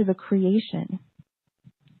into the creation.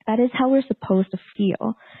 That is how we're supposed to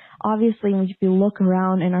feel. Obviously, if you look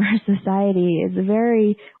around in our society,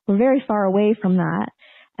 we're very far away from that.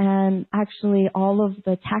 And actually, all of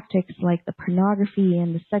the tactics like the pornography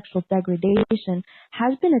and the sexual degradation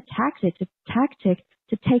has been a tactic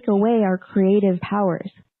to take away our creative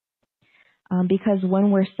powers. Because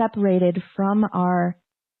when we're separated from our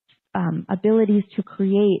abilities to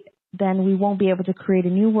create, then we won't be able to create a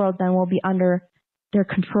new world. Then we'll be under their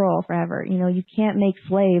control forever. You can't make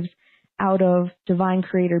slaves out of divine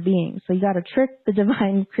creator beings. So you got to trick the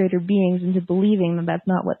divine creator beings into believing that that's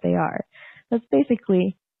not what they are. That's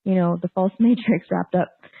basically, the false matrix wrapped up.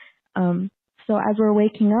 So as we're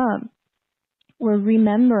waking up, we're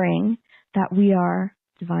remembering that we are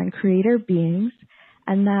divine creator beings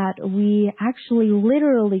and that we actually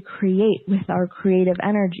literally create with our creative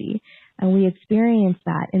energy. And we experience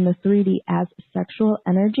that in the 3D as sexual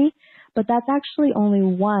energy, but that's actually only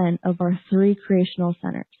one of our 3 creational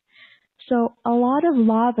centers. So a lot of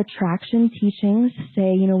law of attraction teachings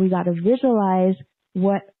say, we got to visualize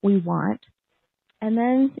what we want. And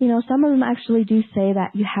then, some of them actually do say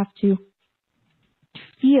that you have to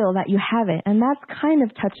feel that you have it. And that's kind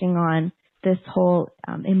of touching on this whole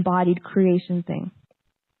embodied creation thing.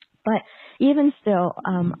 But even still,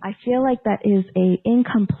 I feel like that is a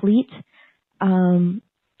incomplete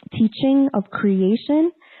teaching of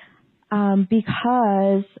creation.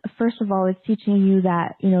 Because first of all, it's teaching you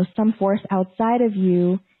that, some force outside of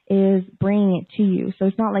you is bringing it to you. So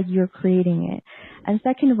it's not like you're creating it. And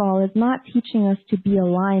second of all, it's not teaching us to be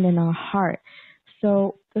aligned in our heart.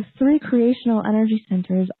 So the 3 creational energy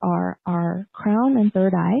centers are our crown and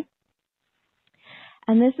third eye.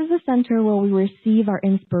 And this is a center where we receive our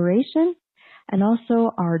inspiration and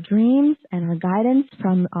also our dreams and our guidance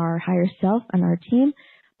from our higher self and our team,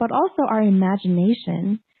 but also our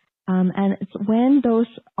imagination. And it's when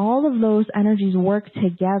all of those energies work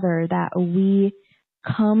together that we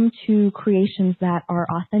come to creations that are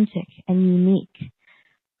authentic and unique.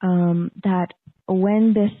 That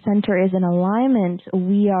when this center is in alignment,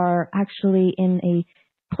 we are actually in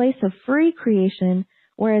a place of free creation,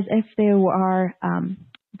 whereas if there are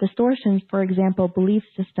distortions, for example, belief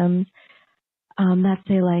systems that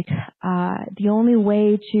say like the only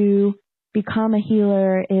way to become a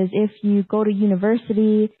healer is if you go to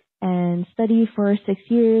university and study for 6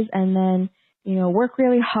 years and then, work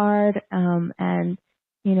really hard, and,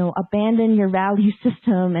 abandon your value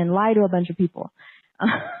system and lie to a bunch of people.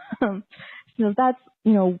 So that's,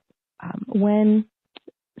 when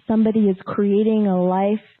somebody is creating a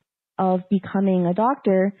life of becoming a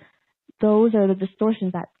doctor, those are the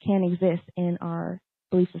distortions that can exist in our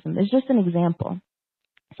belief system. It's just an example.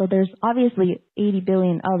 So there's obviously 80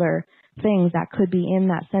 billion other things that could be in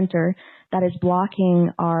that center that is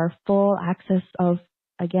blocking our full access of,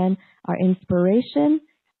 again, our inspiration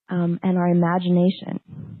and our imagination.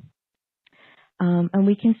 And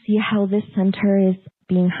we can see how this center is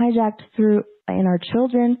being hijacked in our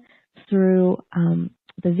children through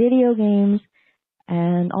the video games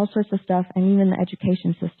and all sorts of stuff, and even the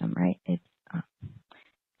education system, right? It's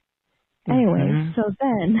anyway, so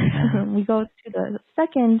then we go to the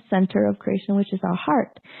second center of creation, which is our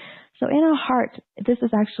heart. So in our heart, this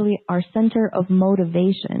is actually our center of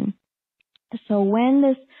motivation. So when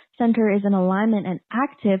this center is in alignment and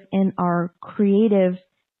active in our creative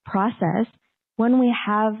process, when we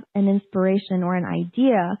have an inspiration or an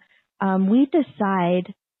idea, we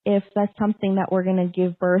decide if that's something that we're going to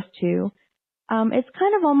give birth to. It's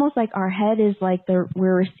kind of almost like our head is like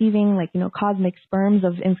we're receiving cosmic sperms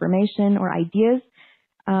of information or ideas.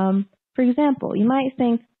 For example, you might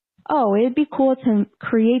think, oh, it'd be cool to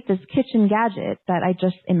create this kitchen gadget that I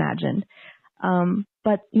just imagined.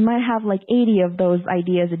 But you might have 80 of those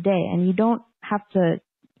ideas a day, and you don't have to,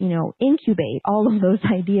 incubate all of those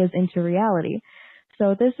ideas into reality.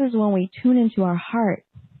 So this is when we tune into our heart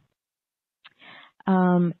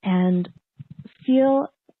and feel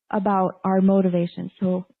about our motivation.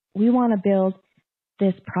 So we want to build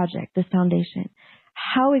this project, this foundation.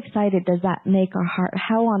 How excited does that make our heart?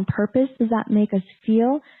 How on purpose does that make us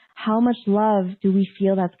feel? How much love do we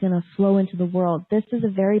feel that's going to flow into the world? This is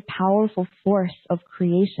a very powerful force of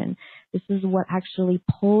creation. This is what actually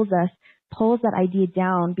pulls that idea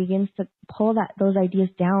down, begins to pull those ideas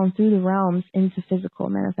down through the realms into physical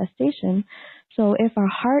manifestation. So if our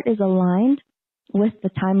heart is aligned with the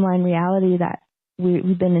timeline reality that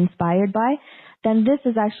we've been inspired by, then this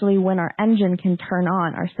is actually when our engine can turn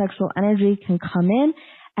on. Our sexual energy can come in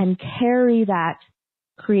and carry that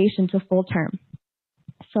creation to full term.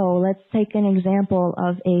 So let's take an example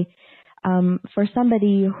of for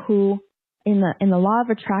somebody who in the law of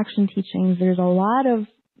attraction teachings, there's a lot of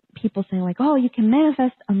people saying like, oh, you can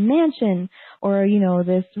manifest a mansion or,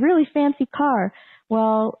 this really fancy car.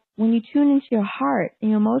 Well, when you tune into your heart,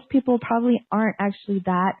 most people probably aren't actually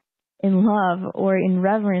that in love or in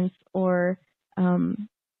reverence or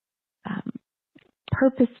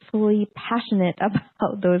purposefully passionate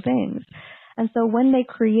about those things. And so when they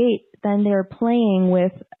create, then they're playing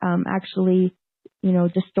with actually,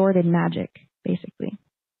 distorted magic, basically.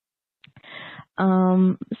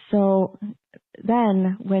 So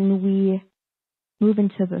then when we move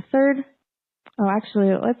into the third,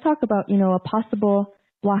 let's talk about, a possible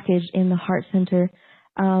blockage in the heart center.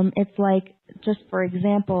 It's like, just for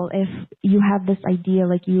example, if you have this idea,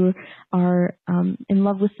 like you are in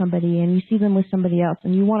love with somebody and you see them with somebody else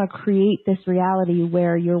and you want to create this reality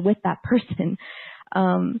where you're with that person.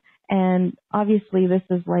 And obviously this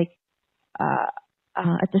is like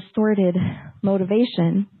a distorted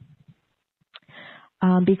motivation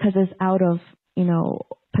because it's out of,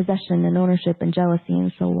 possession and ownership and jealousy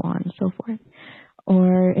and so on and so forth.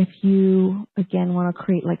 Or if you, again, want to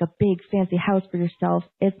create like a big fancy house for yourself,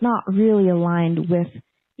 it's not really aligned with,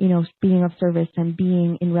 being of service and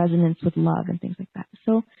being in resonance with love and things like that.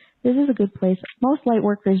 So this is a good place. Most light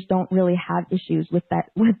workers don't really have issues with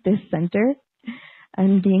this center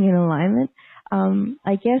and being in alignment.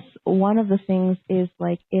 I guess one of the things is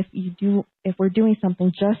like if we're doing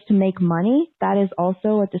something just to make money, that is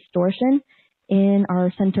also a distortion in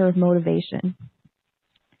our center of motivation.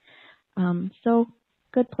 So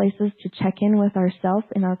good places to check in with ourselves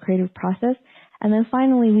in our creative process. And then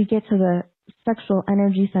finally, we get to the sexual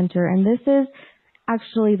energy center. And this is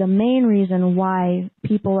actually the main reason why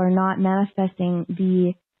people are not manifesting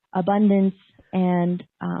the abundance and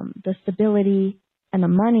the stability and the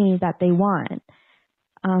money that they want.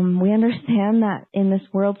 We understand that in this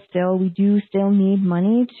world we do still need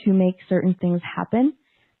money to make certain things happen.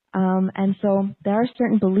 And so there are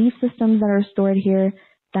certain belief systems that are stored here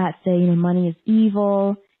that say, money is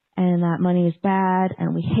evil and that money is bad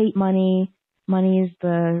and we hate money. Money is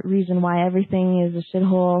the reason why everything is a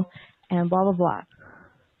shithole and blah, blah, blah.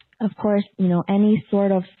 Of course, any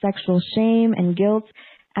sort of sexual shame and guilt,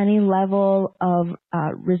 any level of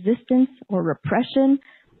resistance or repression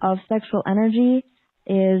of sexual energy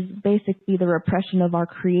is basically the repression of our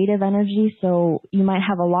creative energy. So you might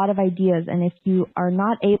have a lot of ideas, and if you are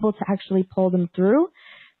not able to actually pull them through,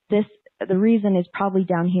 the reason is probably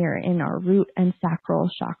down here in our root and sacral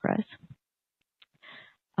chakras.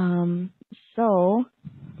 I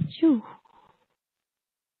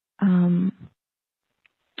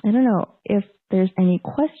don't know if there's any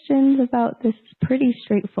questions about this. It's pretty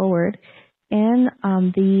straightforward. And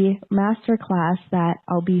the master class that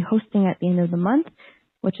I'll be hosting at the end of the month,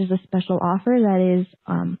 which is a special offer that is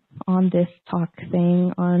on this talk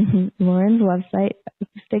thing on Lauren's website,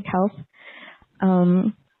 Acoustic Health.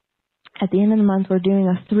 At the end of the month, we're doing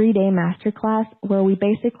a 3-day masterclass where we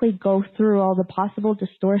basically go through all the possible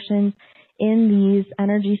distortions in these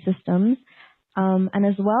energy systems, and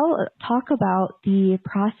as well talk about the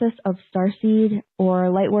process of starseed or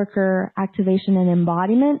lightworker activation and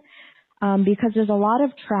embodiment, because there's a lot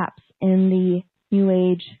of traps in the New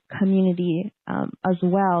Age community as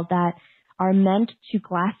well that are meant to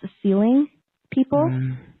glass the ceiling people.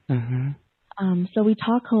 Mm-hmm. So we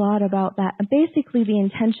talk a lot about that. Basically, the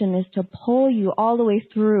intention is to pull you all the way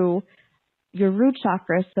through your root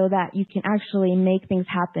chakra so that you can actually make things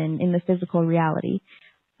happen in the physical reality.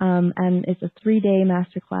 And it's a 3-day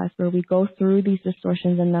masterclass where we go through these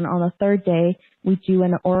distortions, and then on the 3rd day, we do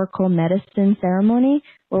an oracle medicine ceremony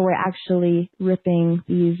where we're actually ripping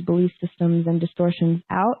these belief systems and distortions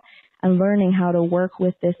out and learning how to work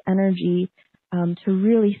with this energy to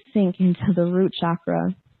really sink into the root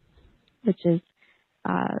chakra, which is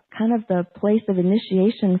kind of the place of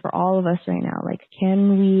initiation for all of us right now. Like,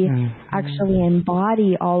 can we actually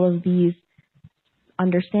embody all of these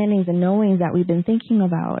understandings and knowings that we've been thinking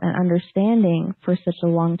about and understanding for such a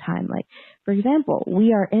long time? Like, for example,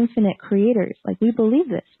 we are infinite creators. Like, we believe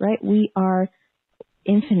this, right? We are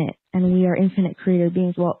infinite and we are infinite creator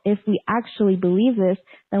beings. Well, if we actually believe this,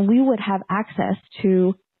 then we would have access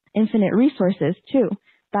to infinite resources too.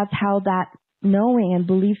 That's how that knowing and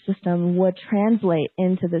belief system would translate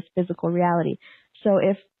into this physical reality. So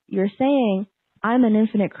if you're saying, I'm an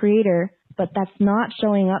infinite creator, but that's not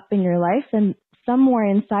showing up in your life, then somewhere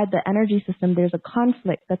inside the energy system, there's a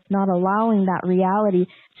conflict that's not allowing that reality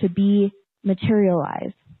to be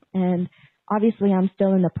materialized. And obviously, I'm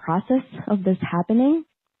still in the process of this happening.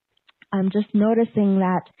 I'm just noticing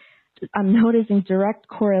direct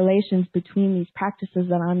correlations between these practices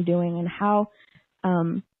that I'm doing and how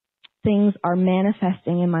things are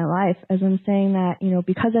manifesting in my life. As I'm saying that,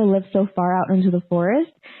 because I live so far out into the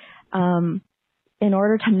forest, in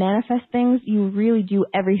order to manifest things, you really do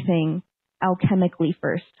everything alchemically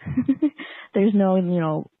first. There's no,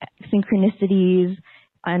 synchronicities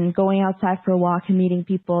and going outside for a walk and meeting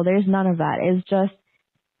people. There's none of that. It's just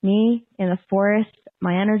me in the forest,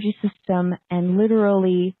 my energy system, and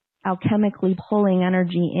literally alchemically pulling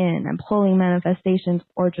energy in and pulling manifestations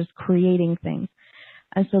or just creating things.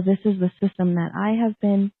 And so this is the system that I have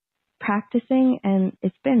been practicing, and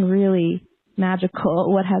it's been really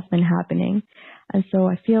magical what has been happening. And so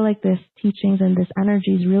I feel like this teachings and this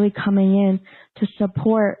energy is really coming in to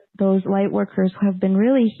support those light workers who have been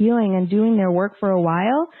really healing and doing their work for a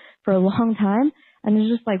while, for a long time. And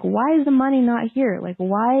it's just like, why is the money not here? Like,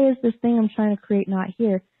 why is this thing I'm trying to create not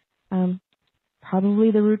here?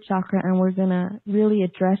 Probably the root chakra, and we're going to really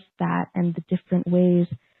address that and the different ways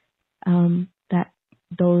that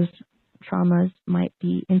those traumas might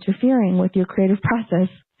be interfering with your creative process.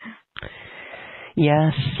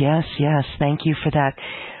 Yes. Thank you for that.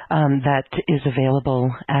 That is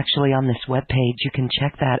available actually on this webpage. You can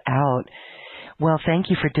check that out. Well, thank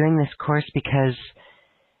you for doing this course, because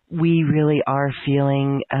we really are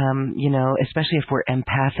feeling, especially if we're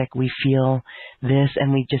empathic, we feel this,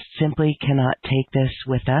 and we just simply cannot take this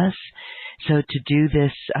with us. So to do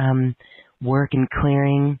this work and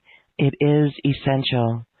clearing, it is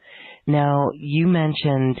essential. Now, you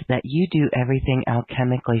mentioned that you do everything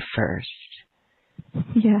alchemically first.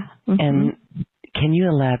 Yeah. Mm-hmm. And can you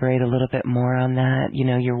elaborate a little bit more on that?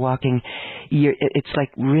 You're walking, it's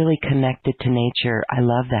like really connected to nature. I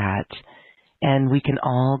love that. And we can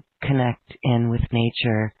all connect in with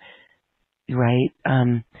nature, right?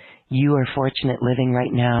 You are fortunate living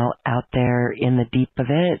right now out there in the deep of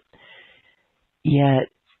it, yet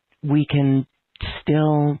we can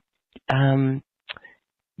still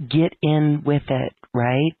get in with it,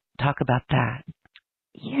 right? Talk about that.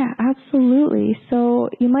 Yeah, absolutely. So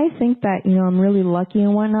you might think that, I'm really lucky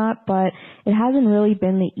and whatnot, but it hasn't really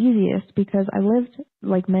been the easiest, because I lived,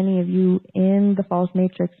 like many of you, in the false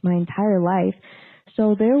matrix my entire life.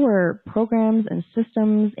 So there were programs and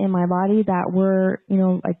systems in my body that were,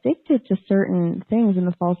 addicted to certain things in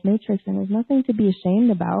the false matrix, and there's nothing to be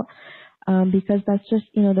ashamed about, because that's just,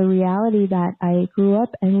 the reality that I grew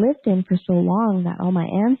up and lived in for so long, that all my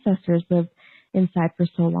ancestors lived inside for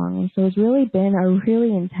so long. And so it's really been a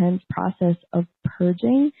really intense process of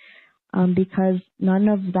purging, because none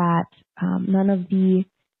of the,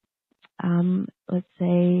 let's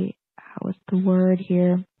say, what's the word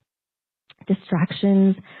here,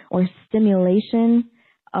 distractions or stimulation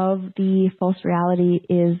of the false reality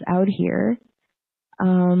is out here.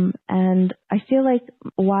 And I feel like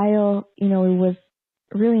while, it was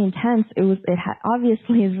really intense,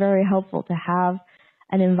 obviously is very helpful to have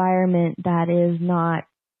an environment that is not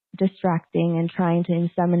distracting and trying to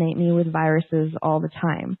inseminate me with viruses all the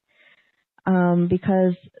time.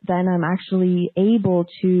 Because then I'm actually able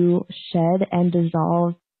to shed and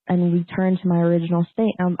dissolve and return to my original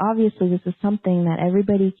state. Obviously, this is something that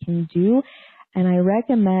everybody can do, and I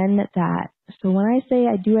recommend that. So when I say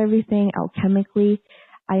I do everything alchemically,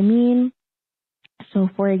 I mean, so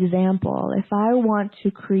for example, if I want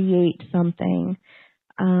to create something,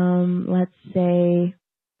 let's say,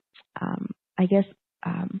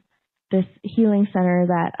 this healing center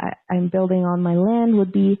that I'm building on my land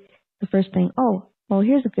would be the first thing. Oh, well,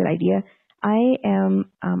 here's a good idea. I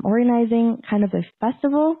am organizing kind of a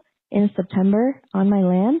festival in September on my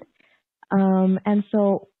land. And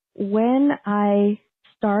so when I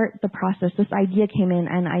start the process, this idea came in,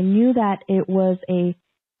 and I knew that it was a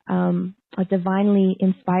divinely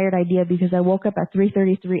inspired idea, because I woke up at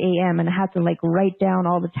 3:33 a.m. and I had to write down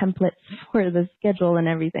all the templates for the schedule and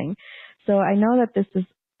everything. So I know that this is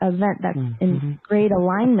an event that's in great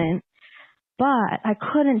alignment, but I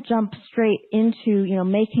couldn't jump straight into,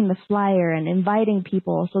 making the flyer and inviting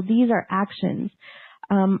people. So these are actions.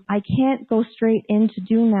 I can't go straight into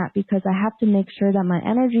doing that, because I have to make sure that my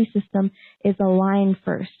energy system is aligned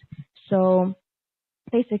first. So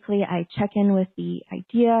basically, I check in with the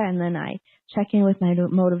idea, and then I check in with my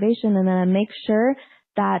motivation, and then I make sure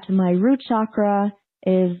that my root chakra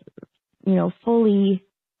is, fully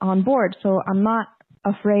on board. So I'm not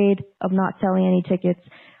afraid of not selling any tickets.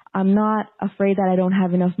 I'm not afraid that I don't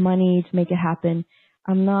have enough money to make it happen.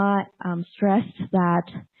 I'm not stressed that,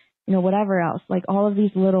 whatever else, all of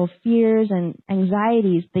these little fears and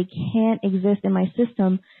anxieties, they can't exist in my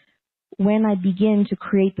system when I begin to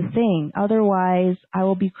create the thing. Otherwise, I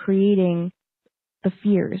will be creating the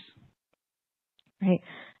fears, right?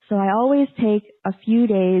 So I always take a few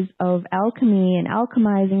days of alchemy and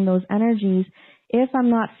alchemizing those energies if I'm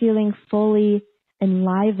not feeling fully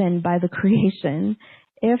enlivened by the creation,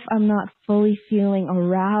 if I'm not fully feeling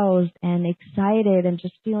aroused and excited and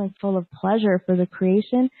just feeling full of pleasure for the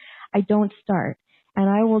creation, I don't start. And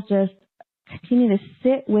I will just continue to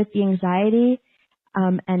sit with the anxiety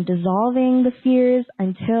and dissolving the fears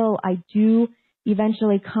until I do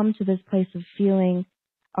eventually come to this place of feeling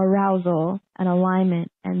arousal and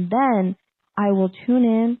alignment. And then I will tune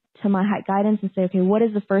in to my high guidance and say, okay, what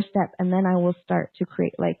is the first step? And then I will start to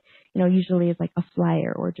create, like, usually it's like a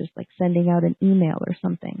flyer or just like sending out an email or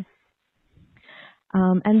something.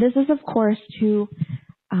 And this is, of course, to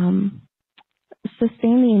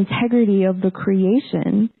sustain the integrity of the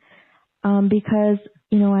creation, because,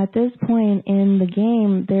 at this point in the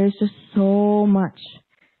game, there's just so much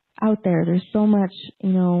out there. There's so much,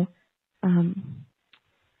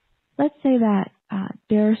 let's say that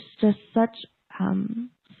there's just such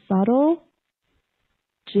subtle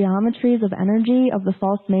geometries of energy of the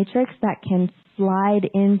false matrix that can slide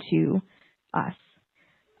into us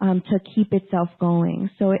to keep itself going.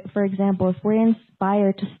 So, for example, if we're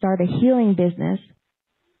inspired to start a healing business,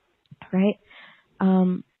 right,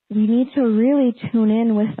 we need to really tune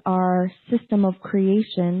in with our system of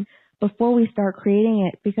creation before we start creating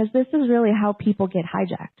it, because this is really how people get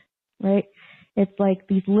hijacked, right? It's like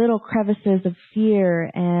these little crevices of fear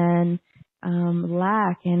and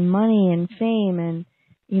lack and money and fame and,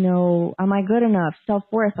 am I good enough,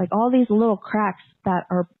 self-worth, like all these little cracks that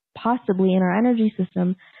are possibly in our energy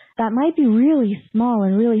system that might be really small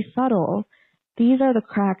and really subtle. These are the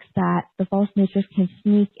cracks that the false matrix can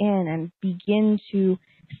sneak in and begin to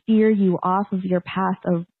steer you off of your path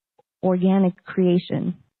of organic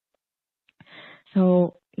creation.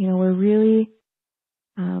 So, we're really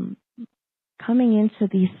coming into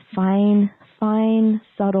these fine,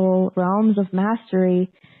 subtle realms of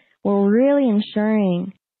mastery where we're really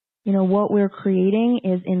ensuring, what we're creating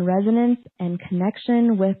is in resonance and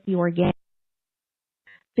connection with the organic,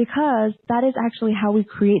 because that is actually how we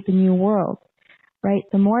create the new world, right?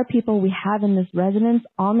 The more people we have in this resonance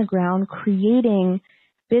on the ground, creating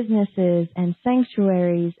businesses and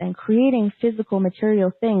sanctuaries and creating physical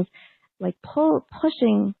material things, like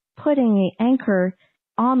putting an anchor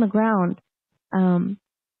on the ground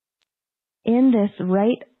in this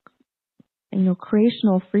right,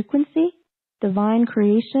 creational frequency, divine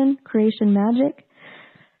creation magic,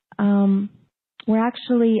 we're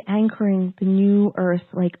actually anchoring the new earth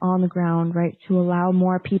like on the ground, right, to allow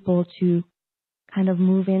more people to kind of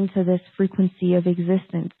move into this frequency of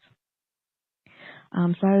existence.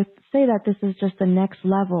 So I would say that this is just the next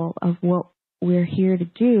level of what we're here to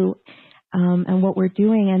do, and what we're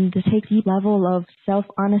doing, and to take the level of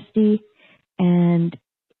self-honesty and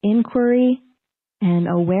inquiry and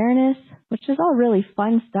awareness, which is all really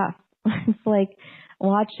fun stuff. It's like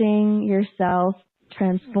watching yourself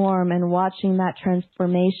transform and watching that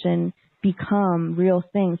transformation become real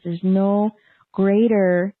things. There's no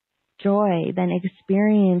greater joy than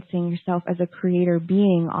experiencing yourself as a creator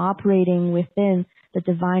being operating within the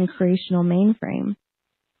divine creational mainframe.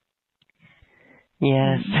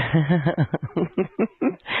 Yes.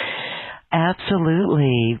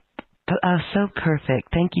 Absolutely. So perfect.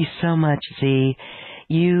 Thank you so much, Z.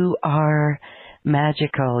 You are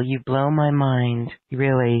magical. You blow my mind,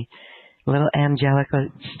 really. Little angelic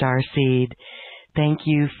starseed. Thank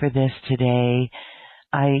you for this today.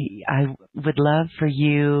 I would love for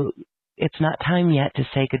you, it's not time yet to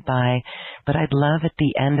say goodbye, but I'd love at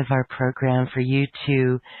the end of our program for you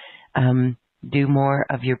to do more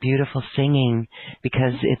of your beautiful singing,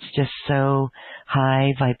 because it's just so high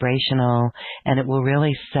vibrational, and it will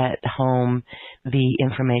really set home the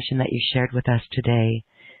information that you shared with us today.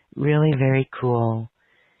 Really very cool.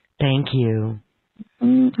 Thank you.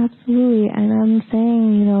 Absolutely. And I'm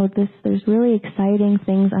saying, there's really exciting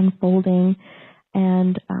things unfolding.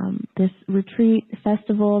 And this retreat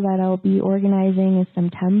festival that I'll be organizing in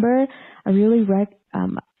September, I really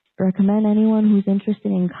recommend anyone who's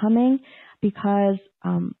interested in coming, because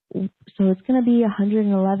so it's going to be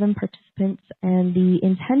 111 participants, and the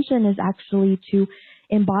intention is actually to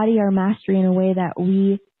embody our mastery in a way that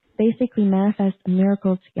we basically manifest a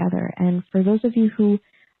miracle together. And for those of you who,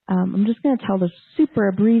 I'm just going to tell the super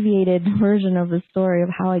abbreviated version of the story of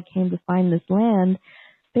how I came to find this land.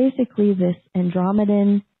 Basically, this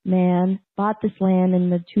Andromedan man bought this land in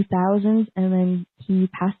the 2000s, and then he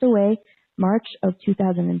passed away March of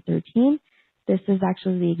 2013. This is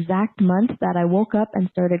actually the exact month that I woke up and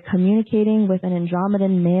started communicating with an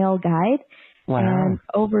Andromedan male guide. Wow. And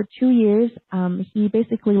over 2 years, he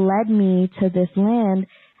basically led me to this land.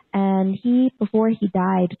 And he, before he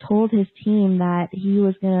died, told his team that he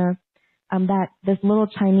was going that this little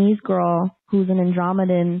Chinese girl who's an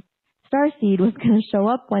Andromedan starseed was going to show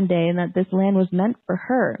up one day and that this land was meant for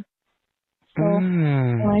her. So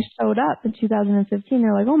when I showed up in 2015,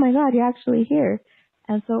 they're like, oh my God, you're actually here.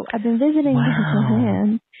 And so I've been visiting this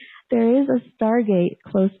land. There is a Stargate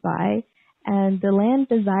close by, and the land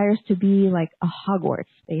desires to be like a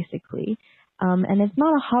Hogwarts, basically. And it's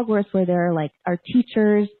not a Hogwarts where there are like our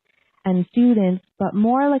teachers and students, but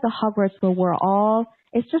more like a Hogwarts where we're all,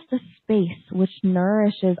 it's just a space which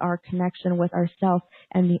nourishes our connection with ourselves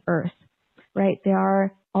and the earth, right? There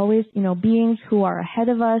are always, beings who are ahead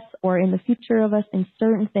of us or in the future of us in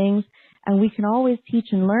certain things, and we can always teach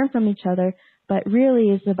and learn from each other, but really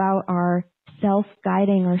it's about our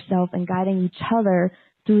self-guiding ourselves and guiding each other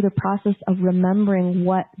through the process of remembering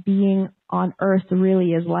what being on earth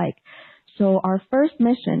really is like. So our first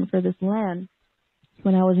mission for this land,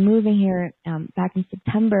 when I was moving here back in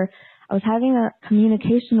September, I was having a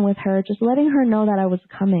communication with her, just letting her know that I was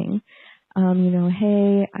coming.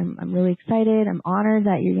 Hey, I'm really excited. I'm honored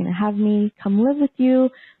that you're going to have me come live with you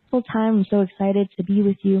full time. I'm so excited to be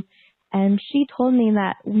with you. And she told me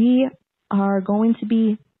that we are going to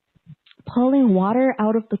be pulling water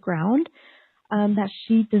out of the ground, that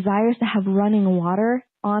she desires to have running water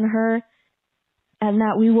on her, and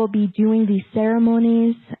that we will be doing these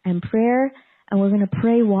ceremonies and prayer, and we're going to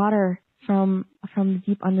pray water from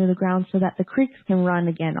deep under the ground so that the creeks can run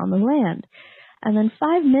again on the land. And then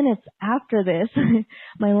 5 minutes after this,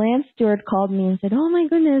 my land steward called me and said, oh my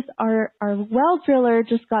goodness, our well driller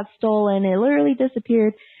just got stolen. It literally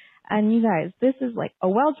disappeared. And you guys, this is like, a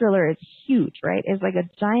well driller is huge, right? It's like a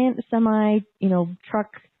giant semi,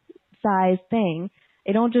 truck size thing.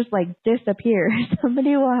 They don't just like disappear.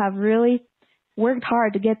 Somebody will have really worked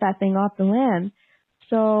hard to get that thing off the land.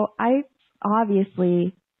 So I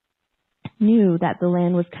obviously knew that the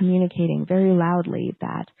land was communicating very loudly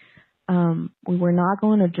that we were not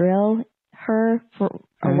going to drill her for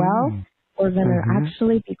a well. We're going to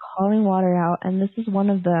actually be calling water out. And this is one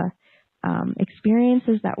of the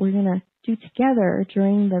experiences that we're going to do together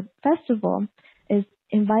during the festival, is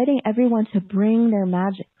inviting everyone to bring their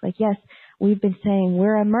magic. Like, yes, we've been saying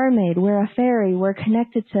we're a mermaid, we're a fairy, we're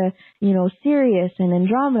connected to, Sirius and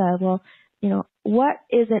Andromeda. Well, what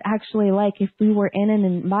is it actually like if we were in an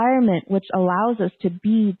environment which allows us to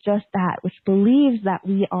be just that, which believes that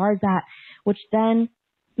we are that, which then,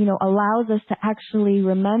 allows us to actually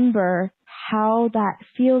remember how that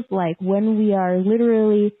feels like when we are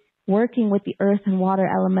literally working with the earth and water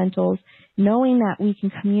elementals, knowing that we can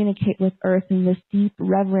communicate with earth in this deep,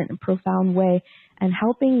 reverent, and profound way, and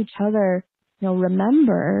helping each other,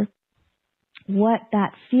 remember what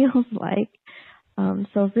that feels like.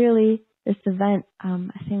 So really, this event,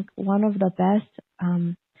 I think one of the best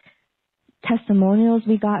testimonials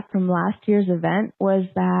we got from last year's event was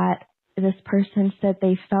that this person said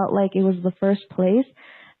they felt like it was the first place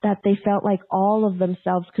that they felt like all of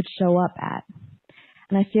themselves could show up at.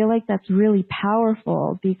 And I feel like that's really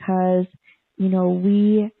powerful because,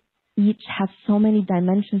 we each have so many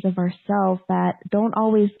dimensions of ourselves that don't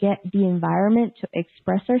always get the environment to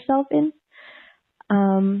express ourselves in.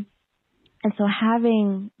 And so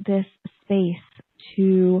having this space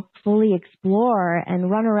to fully explore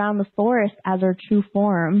and run around the forest as our true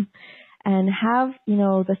form and have,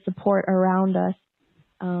 the support around us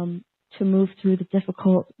to move through the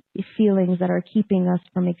difficult feelings that are keeping us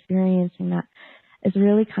from experiencing that is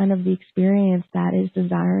really kind of the experience that is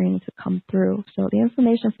desiring to come through. So the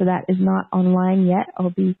information for that is not online yet.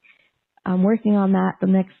 I'll be working on that the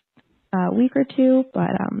next week or two,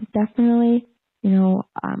 but definitely,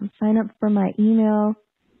 sign up for my email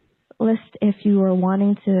list if you are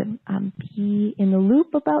wanting to be in the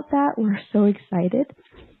loop about that. We're so excited.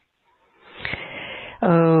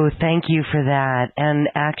 Oh, thank you for that. And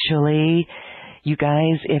actually, you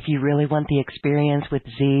guys, if you really want the experience with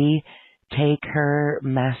Z, take her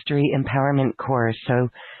Mastery Empowerment course. So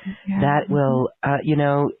that will,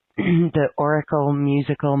 the Oracle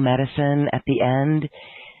Musical Medicine at the end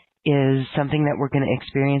is something that we're going to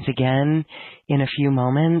experience again in a few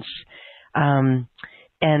moments. And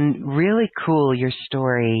really cool, your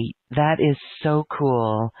story. That is so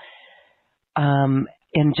cool.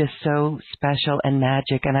 And just so special and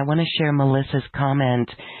magic. And I want to share Melissa's comment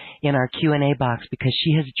in our Q&A box because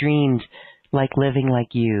she has dreamed like living like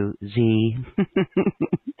you, Z.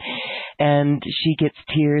 And she gets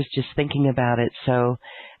tears just thinking about it. So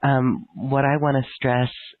what I want to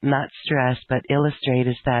not stress, but illustrate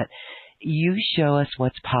is that you show us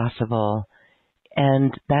what's possible.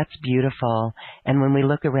 And that's beautiful. And when we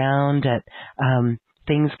look around at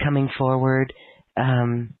things coming forward,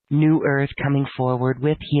 New Earth coming forward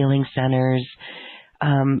with healing centers,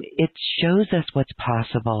 it shows us what's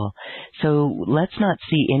possible. So let's not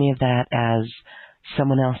see any of that as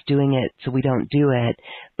someone else doing it so we don't do it,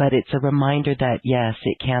 but it's a reminder that yes,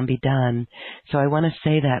 it can be done. So I want to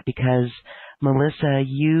say that because Melissa,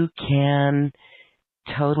 you can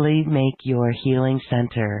totally make your healing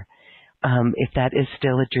center, if that is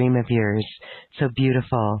still a dream of yours. So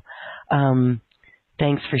beautiful.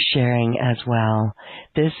 Thanks for sharing as well.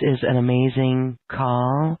 This is an amazing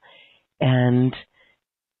call, and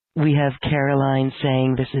we have Caroline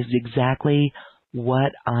saying this is exactly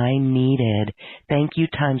what I needed. Thank you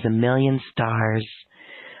times a million stars.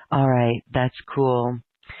 All right, that's cool.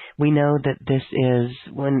 We know that this is,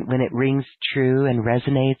 when it rings true and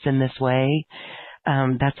resonates in this way,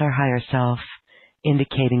 that's our higher self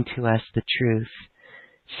indicating to us the truth.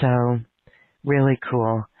 So, really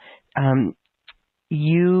cool.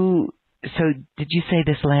 So did you say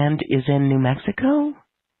this land is in New Mexico?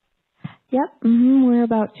 Yep. We're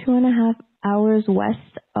about 2.5 hours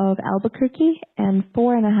west of Albuquerque and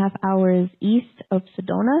 4.5 hours east of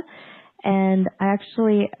Sedona. And I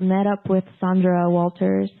actually met up with Sandra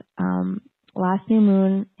Walters last new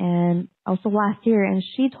moon and also last year, and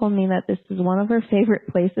she told me that this is one of her favorite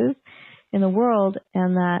places in the world,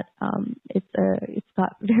 and that it's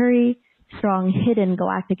got very strong hidden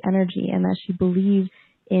galactic energy, and that she believes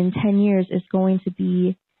in 10 years is going to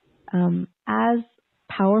be as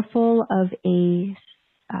powerful of a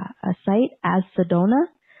site as Sedona,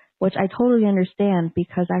 which I totally understand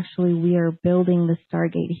because actually we are building the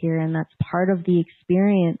Stargate here, and that's part of the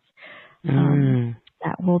experience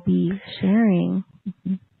that we'll be sharing.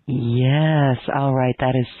 Yes. All right.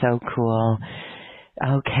 That is so cool.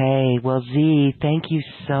 Okay. Well, Z, thank you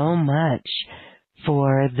so much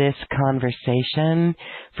for this conversation,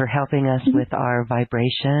 for helping us with our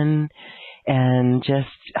vibration and just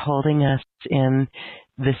holding us in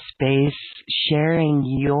the space, sharing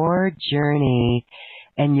your journey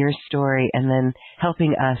and your story, and then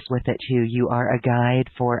helping us with it too. You are a guide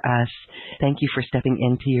for us. Thank you for stepping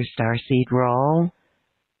into your starseed role.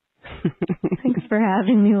 Thanks for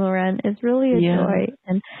having me, Loren. It's really a joy.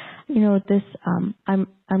 And this I'm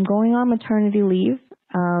going on maternity leave,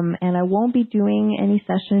 and I won't be doing any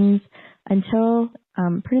sessions until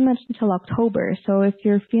pretty much until October. So if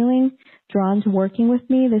you're feeling drawn to working with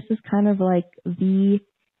me, this is kind of like the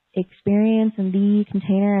experience and the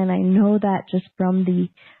container. And I know that just from the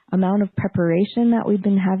amount of preparation that we've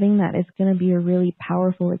been having, that it's going to be a really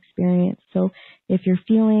powerful experience. So if you're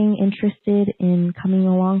feeling interested in coming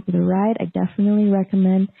along for the ride, I definitely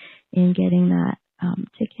recommend in getting that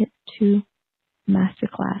ticket to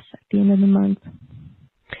Masterclass at the end of the month.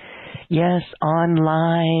 Yes,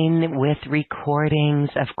 online with recordings.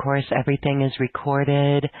 Of course, everything is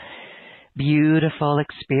recorded. Beautiful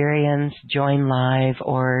experience. Join live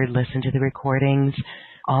or listen to the recordings.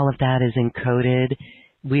 All of that is encoded.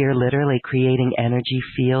 We are literally creating energy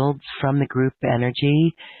fields from the group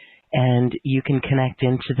energy, and you can connect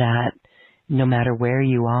into that no matter where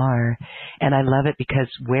you are. And I love it because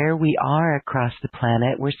where we are across the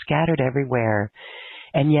planet, we're scattered everywhere,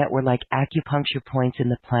 and yet we're like acupuncture points in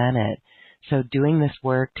the planet. So doing this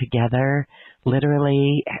work together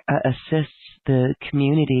literally assists the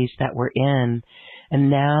communities that we're in.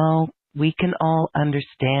 And now we can all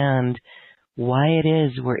understand why it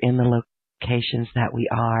is we're in the locations that we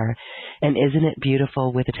are. And isn't it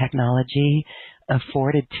beautiful with the technology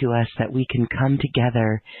afforded to us that we can come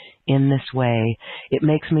together in this way? It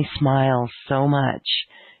makes me smile so much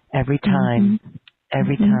every time,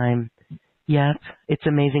 every time. Yep, it's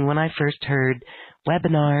amazing. When I first heard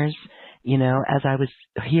webinars, as I was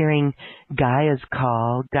hearing Gaia's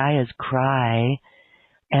call, Gaia's cry,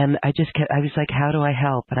 and I was like, how do I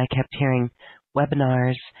help? And I kept hearing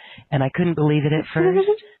webinars, and I couldn't believe it at first,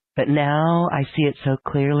 but now I see it so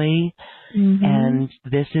clearly, and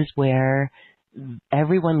this is where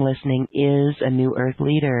everyone listening is a new Earth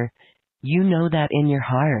leader. You know that in your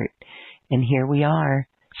heart, and here we are,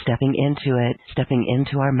 stepping into it, stepping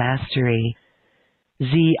into our mastery.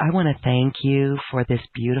 Z, I want to thank you for this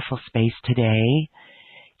beautiful space today.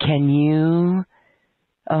 Can you,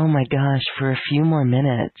 oh my gosh, for a few more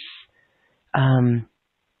minutes,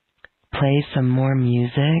 play some more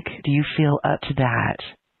music? Do you feel up to that?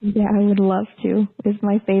 Yeah, I would love to. It's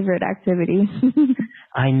my favorite activity.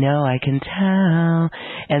 I know, I can tell.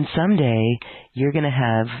 And someday you're going to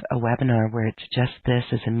have a webinar where it's just this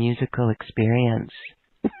as a musical experience.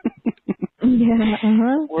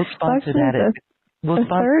 We'll sponsor that. We'll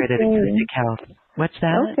sponsor it at Acoustic Health. What's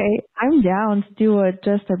that? Okay, I'm down to do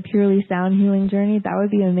just a purely sound healing journey. That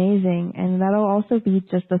would be amazing. And that'll also be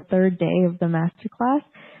just the third day of the masterclass.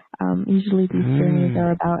 Usually these journeys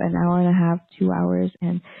are about an hour and a half, 2 hours.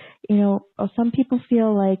 And, you know, some people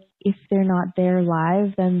feel like if they're not there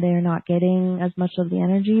live, then they're not getting as much of the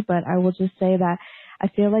energy. But I will just say that I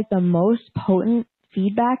feel like the most potent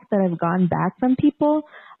feedback that I've gotten back from people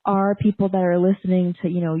are people that are listening to,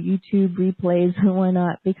 you know, YouTube replays and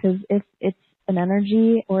whatnot, because if it's an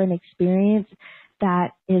energy or an experience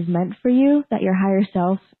that is meant for you, that your higher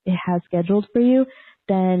self it has scheduled for you,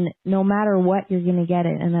 then no matter what, you're going to get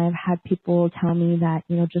it. And I've had people tell me that,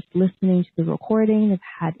 you know, just listening to the recording, they've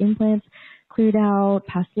had implants cleared out,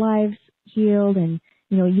 past lives healed, and,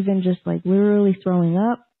 you know, even just like literally throwing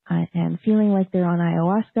up and feeling like they're on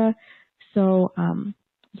ayahuasca. So,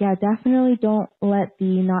 yeah, definitely don't let the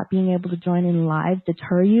not being able to join in live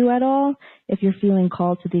deter you at all if you're feeling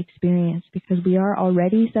called to the experience, because we are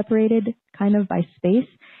already separated kind of by space.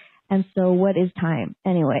 And so what is time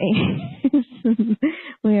anyway?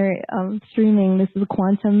 We're streaming. This is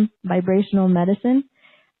quantum vibrational medicine,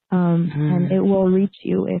 and it will reach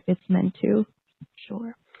you if it's meant to.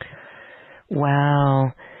 Sure.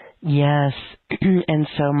 Wow. Yes. And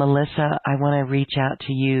so, Melissa, I want to reach out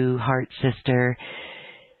to you, Heart Sister.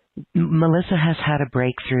 Melissa has had a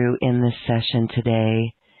breakthrough in this session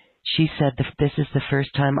today. She said this is the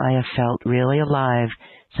first time I have felt really alive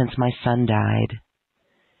since my son died.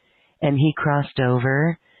 And he crossed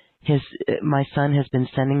over. My son has been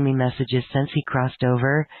sending me messages since he crossed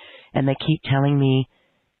over, and they keep telling me,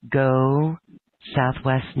 go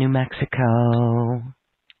Southwest New Mexico.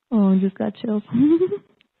 Oh, I just got chills.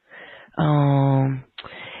 Oh.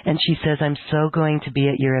 And she says, I'm so going to be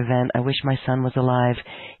at your event. I wish my son was alive.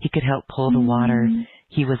 He could help pull the water.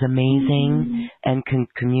 He was amazing and can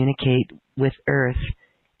communicate with Earth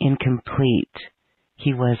incomplete.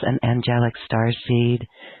 He was an angelic starseed.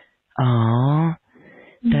 Oh,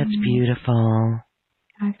 that's beautiful.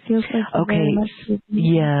 I feel like very much.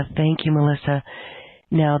 Yeah, thank you, Melissa.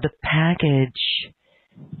 Now the package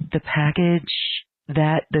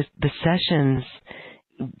that the sessions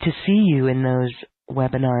to see you in those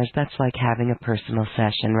webinars, that's like having a personal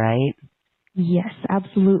session, right? Yes,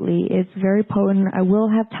 absolutely. It's very potent. I will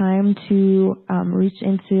have time to reach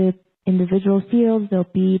into individual fields. There'll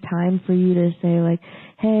be time for you to say like,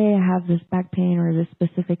 hey, I have this back pain or this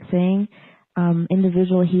specific thing.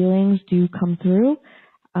 Individual healings do come through.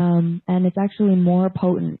 And it's actually more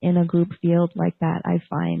potent in a group field like that, I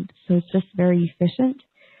find. So it's just very efficient.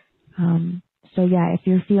 So yeah, if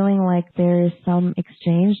you're feeling like there is some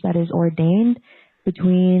exchange that is ordained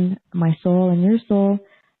between my soul and your soul,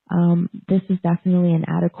 this is definitely an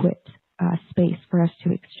adequate space for us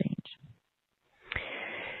to exchange.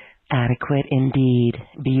 Adequate indeed.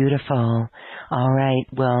 Beautiful. All right.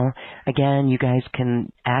 Well, again, you guys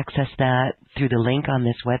can access that through the link on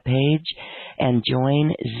this webpage and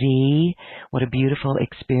join Z. What a beautiful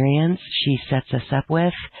experience she sets us up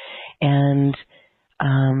with. And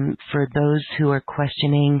for those who are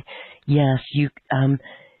questioning, yes,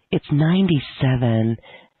 it's $97.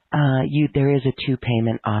 There is a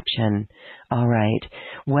 2-payment option. All right.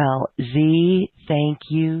 Well, Z, thank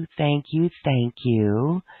you.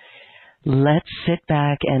 Let's sit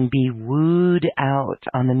back and be wooed out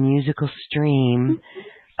on the musical stream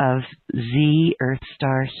of Z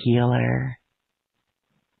Earthstar Healer.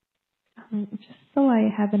 Just so I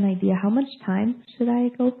have an idea, how much time should I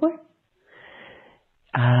go for?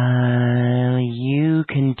 You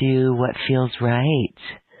can do what feels right.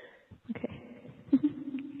 Okay.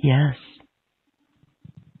 Yes.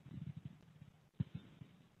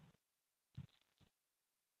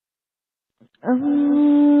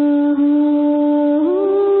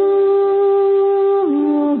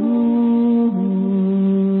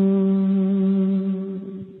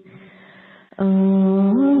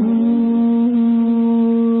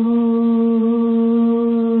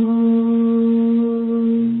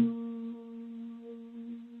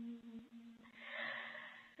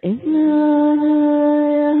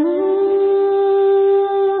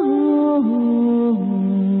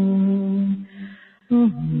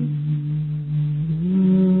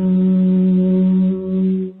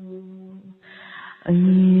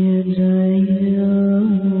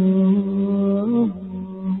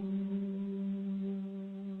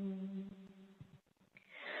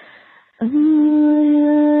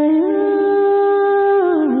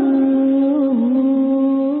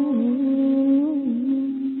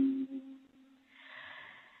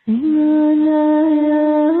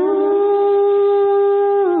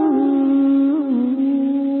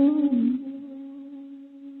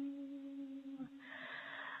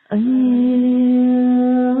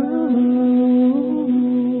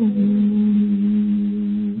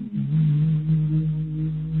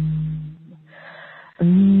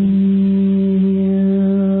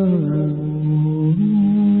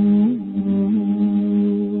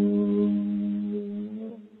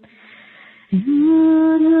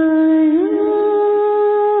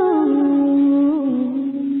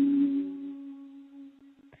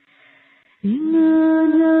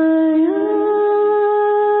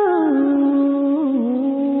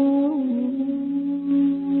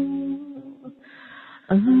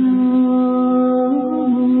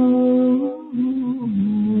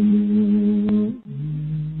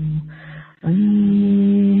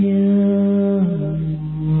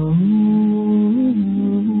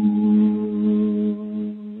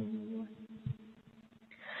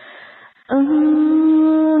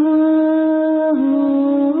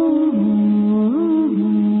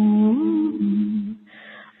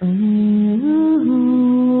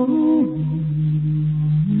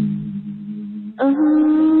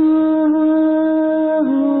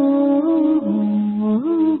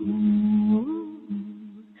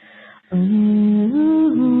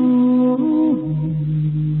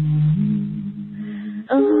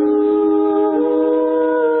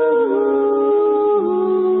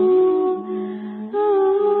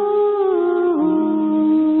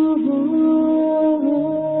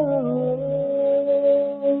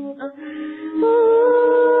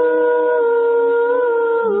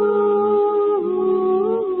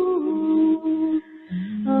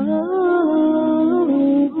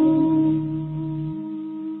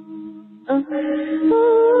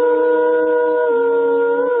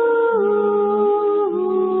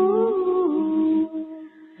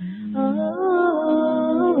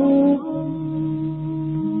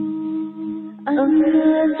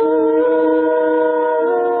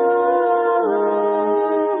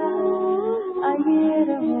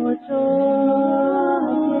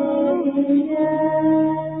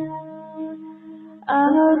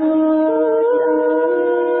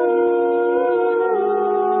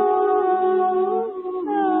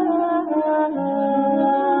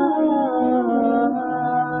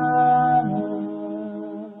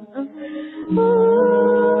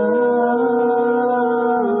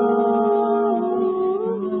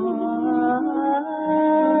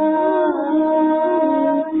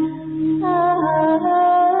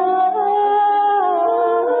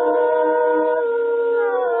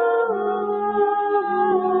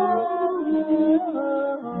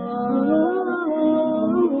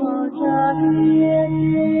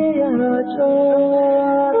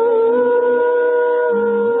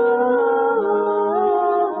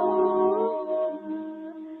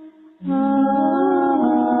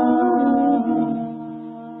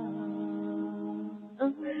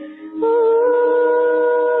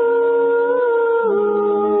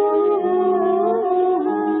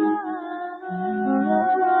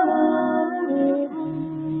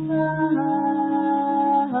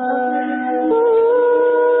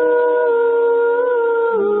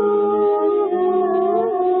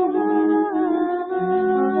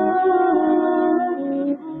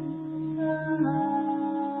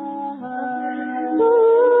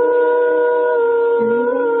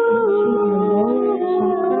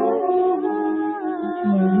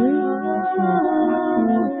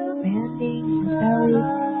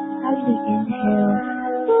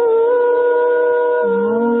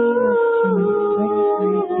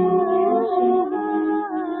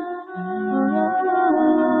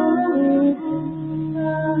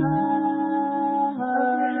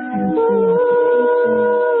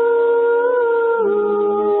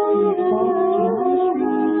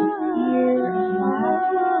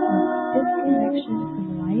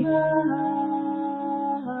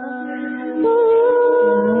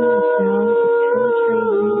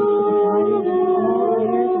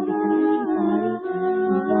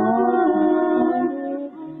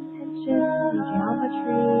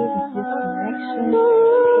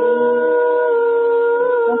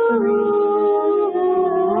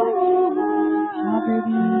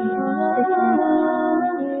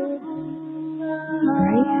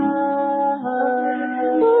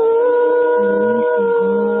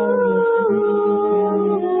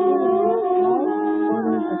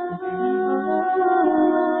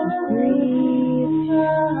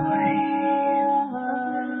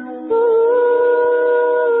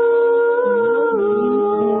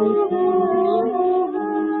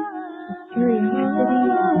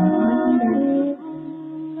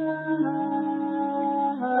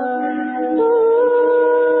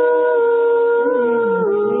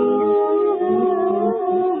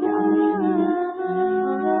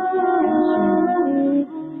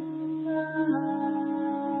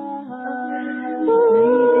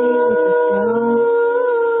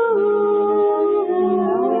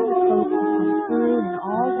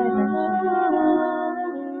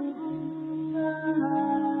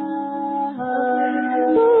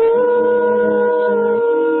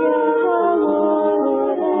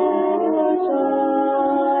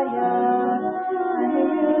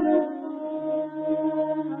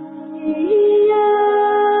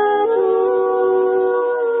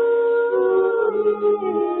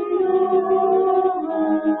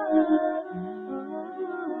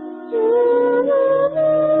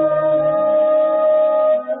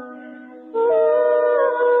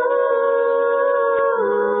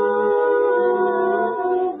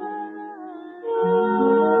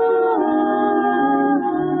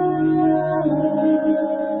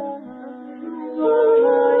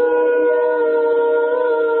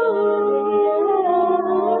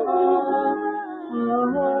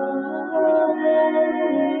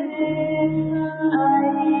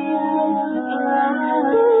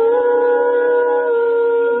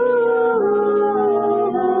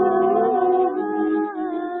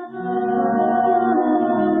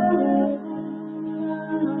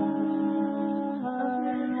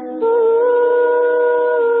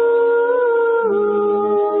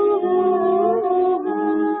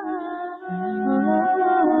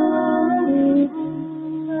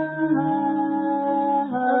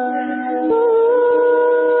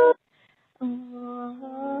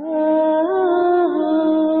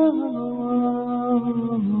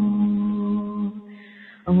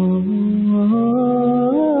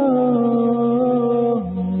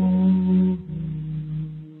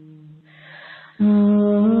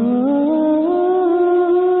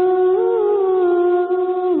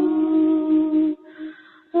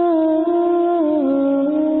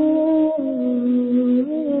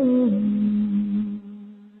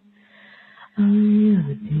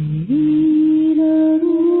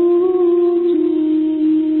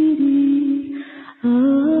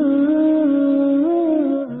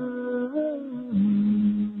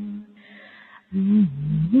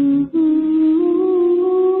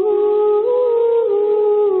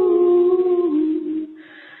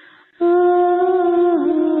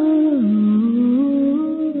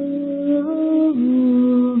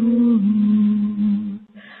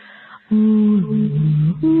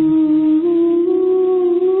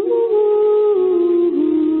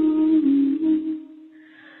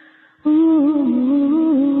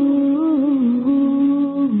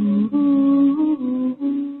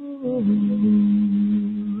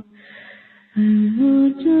 The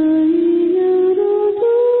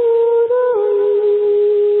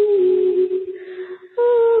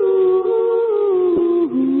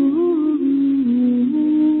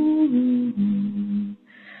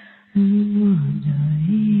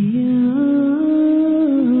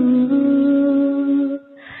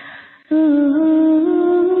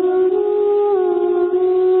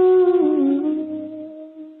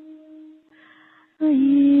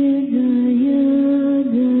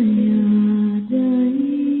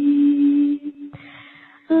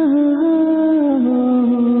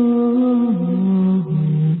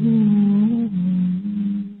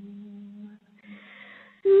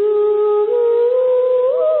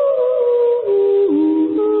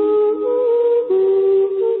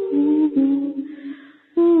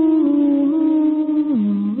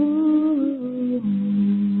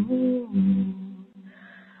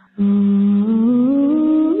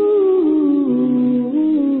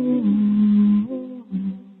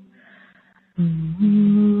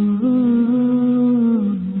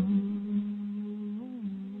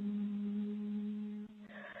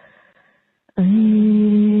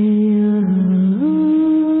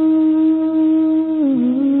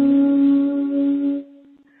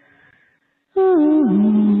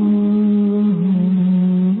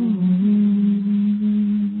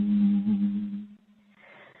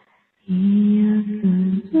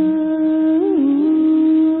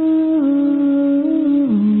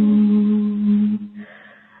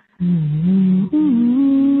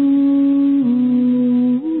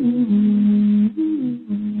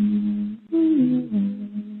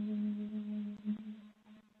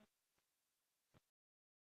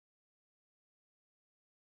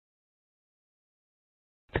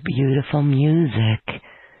beautiful music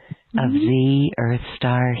of Z,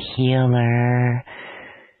 Earthstar Healer.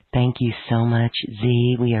 Thank you so much,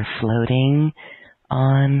 Z. We are floating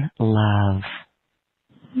on love.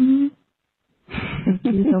 Thank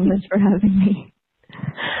you so much for having me.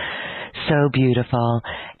 So beautiful.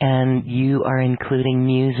 And you are including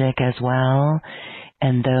music as well.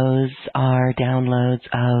 And those are downloads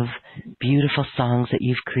of beautiful songs that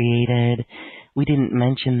you've created. We didn't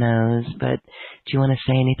mention those, but do you want to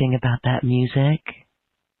say anything about that music?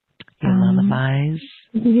 Your lullabies?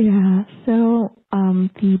 Yeah, so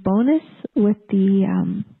the bonus with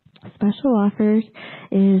the special offers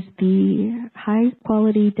is the high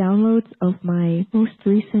quality downloads of my most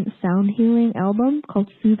recent sound healing album called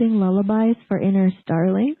Soothing Lullabies for Inner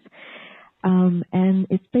Starlings. And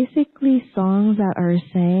it's basically songs that are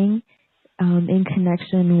sang in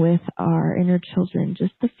connection with our inner children,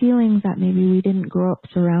 just the feelings that maybe we didn't grow up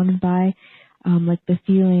surrounded by, like the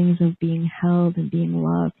feelings of being held and being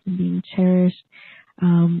loved and being cherished.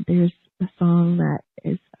 There's a song that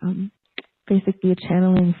is basically a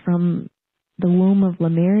channeling from the womb of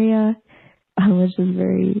Lemuria, which is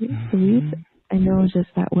very sweet. I know just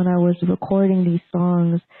that when I was recording these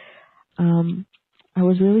songs, I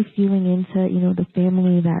was really feeling into, the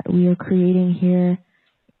family that we are creating here.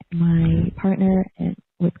 My partner and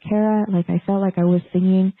with Kara, like I felt like I was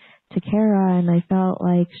singing to Kara, and I felt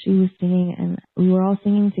like she was singing, and we were all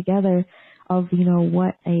singing together of,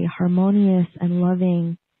 what a harmonious and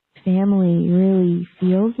loving family really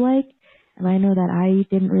feels like. And I know that I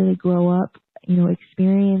didn't really grow up,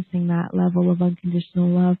 experiencing that level of unconditional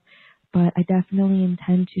love, but I definitely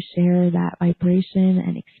intend to share that vibration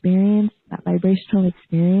and experience, that vibrational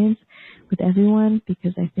experience with everyone,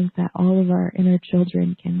 because I think that all of our inner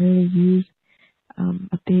children can really use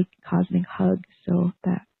a big cosmic hug. So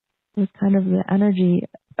that was kind of the energy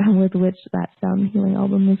with which that sound healing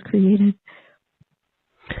album was created.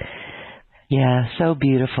 Yeah, so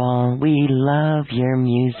beautiful. We love your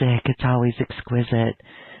music. It's always exquisite.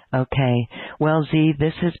 Okay. Well, Z,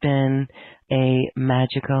 this has been a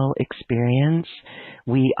magical experience.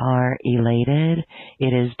 We are elated.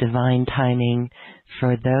 It is divine timing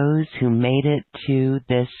for those who made it to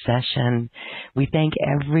this session. We thank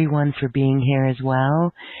everyone for being here as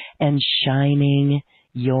well and shining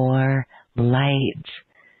your light.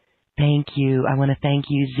 Thank you. I want to thank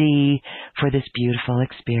you, Z, for this beautiful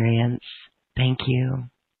experience. Thank you.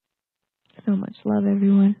 So much love,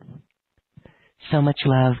 everyone. So much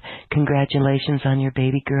love. Congratulations on your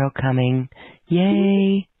baby girl coming.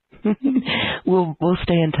 Yay. We'll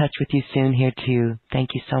stay in touch with you soon here too. Thank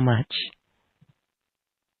you so much.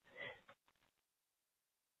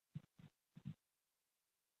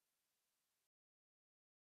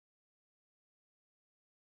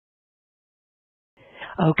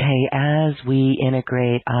 Okay, as we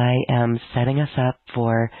integrate, I am setting us up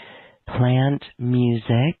for plant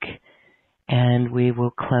music, and we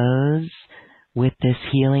will close with this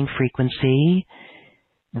healing frequency.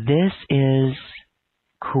 This is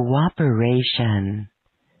cooperation,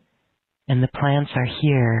 and the plants are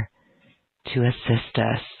here to assist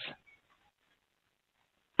us.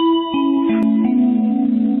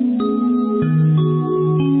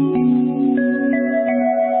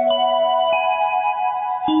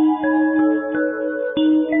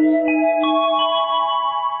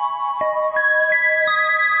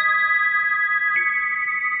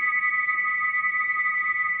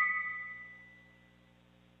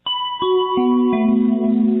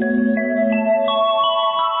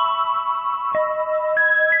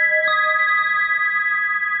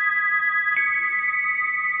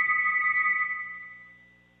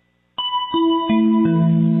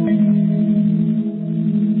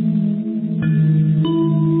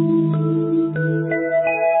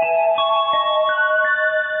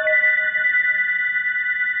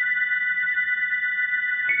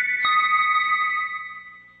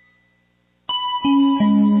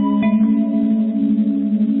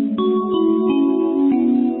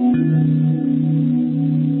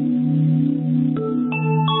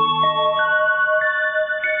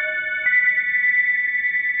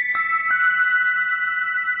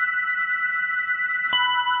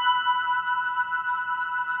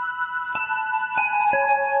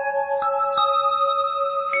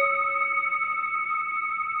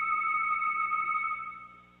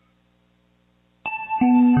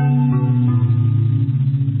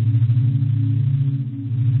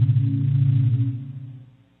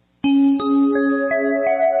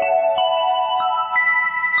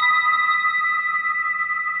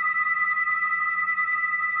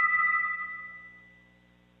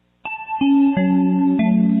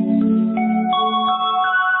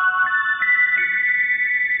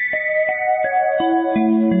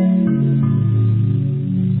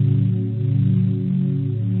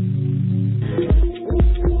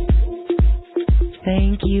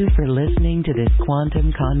 Thank you for listening to this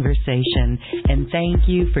quantum conversation, and thank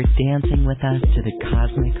you for dancing with us to the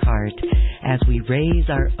cosmic heart. As we raise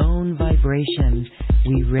our own vibration,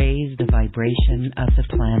 we raise the vibration of the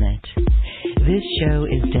planet. This show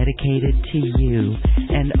is dedicated to you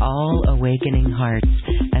and all awakening hearts,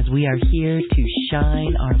 as we are here to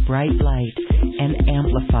shine our bright light and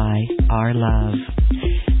amplify our love.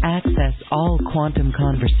 Access all quantum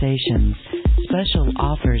conversations, special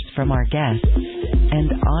offers from our guests, and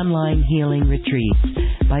online healing retreats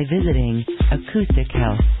by visiting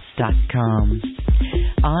acoustichealth.com.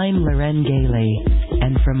 I'm Loren Gailey,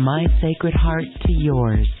 and from my sacred heart to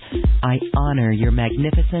yours, I honor your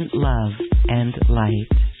magnificent love and light.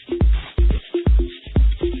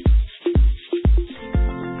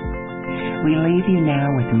 We leave you now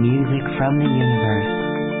with music from the universe.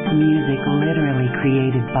 Music literally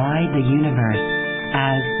created by the universe,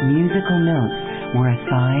 as musical notes were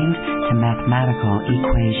assigned to mathematical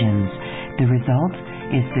equations. The result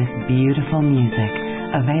is this beautiful music,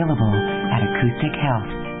 available at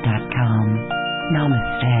acoustichealth.com.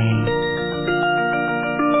 Namaste.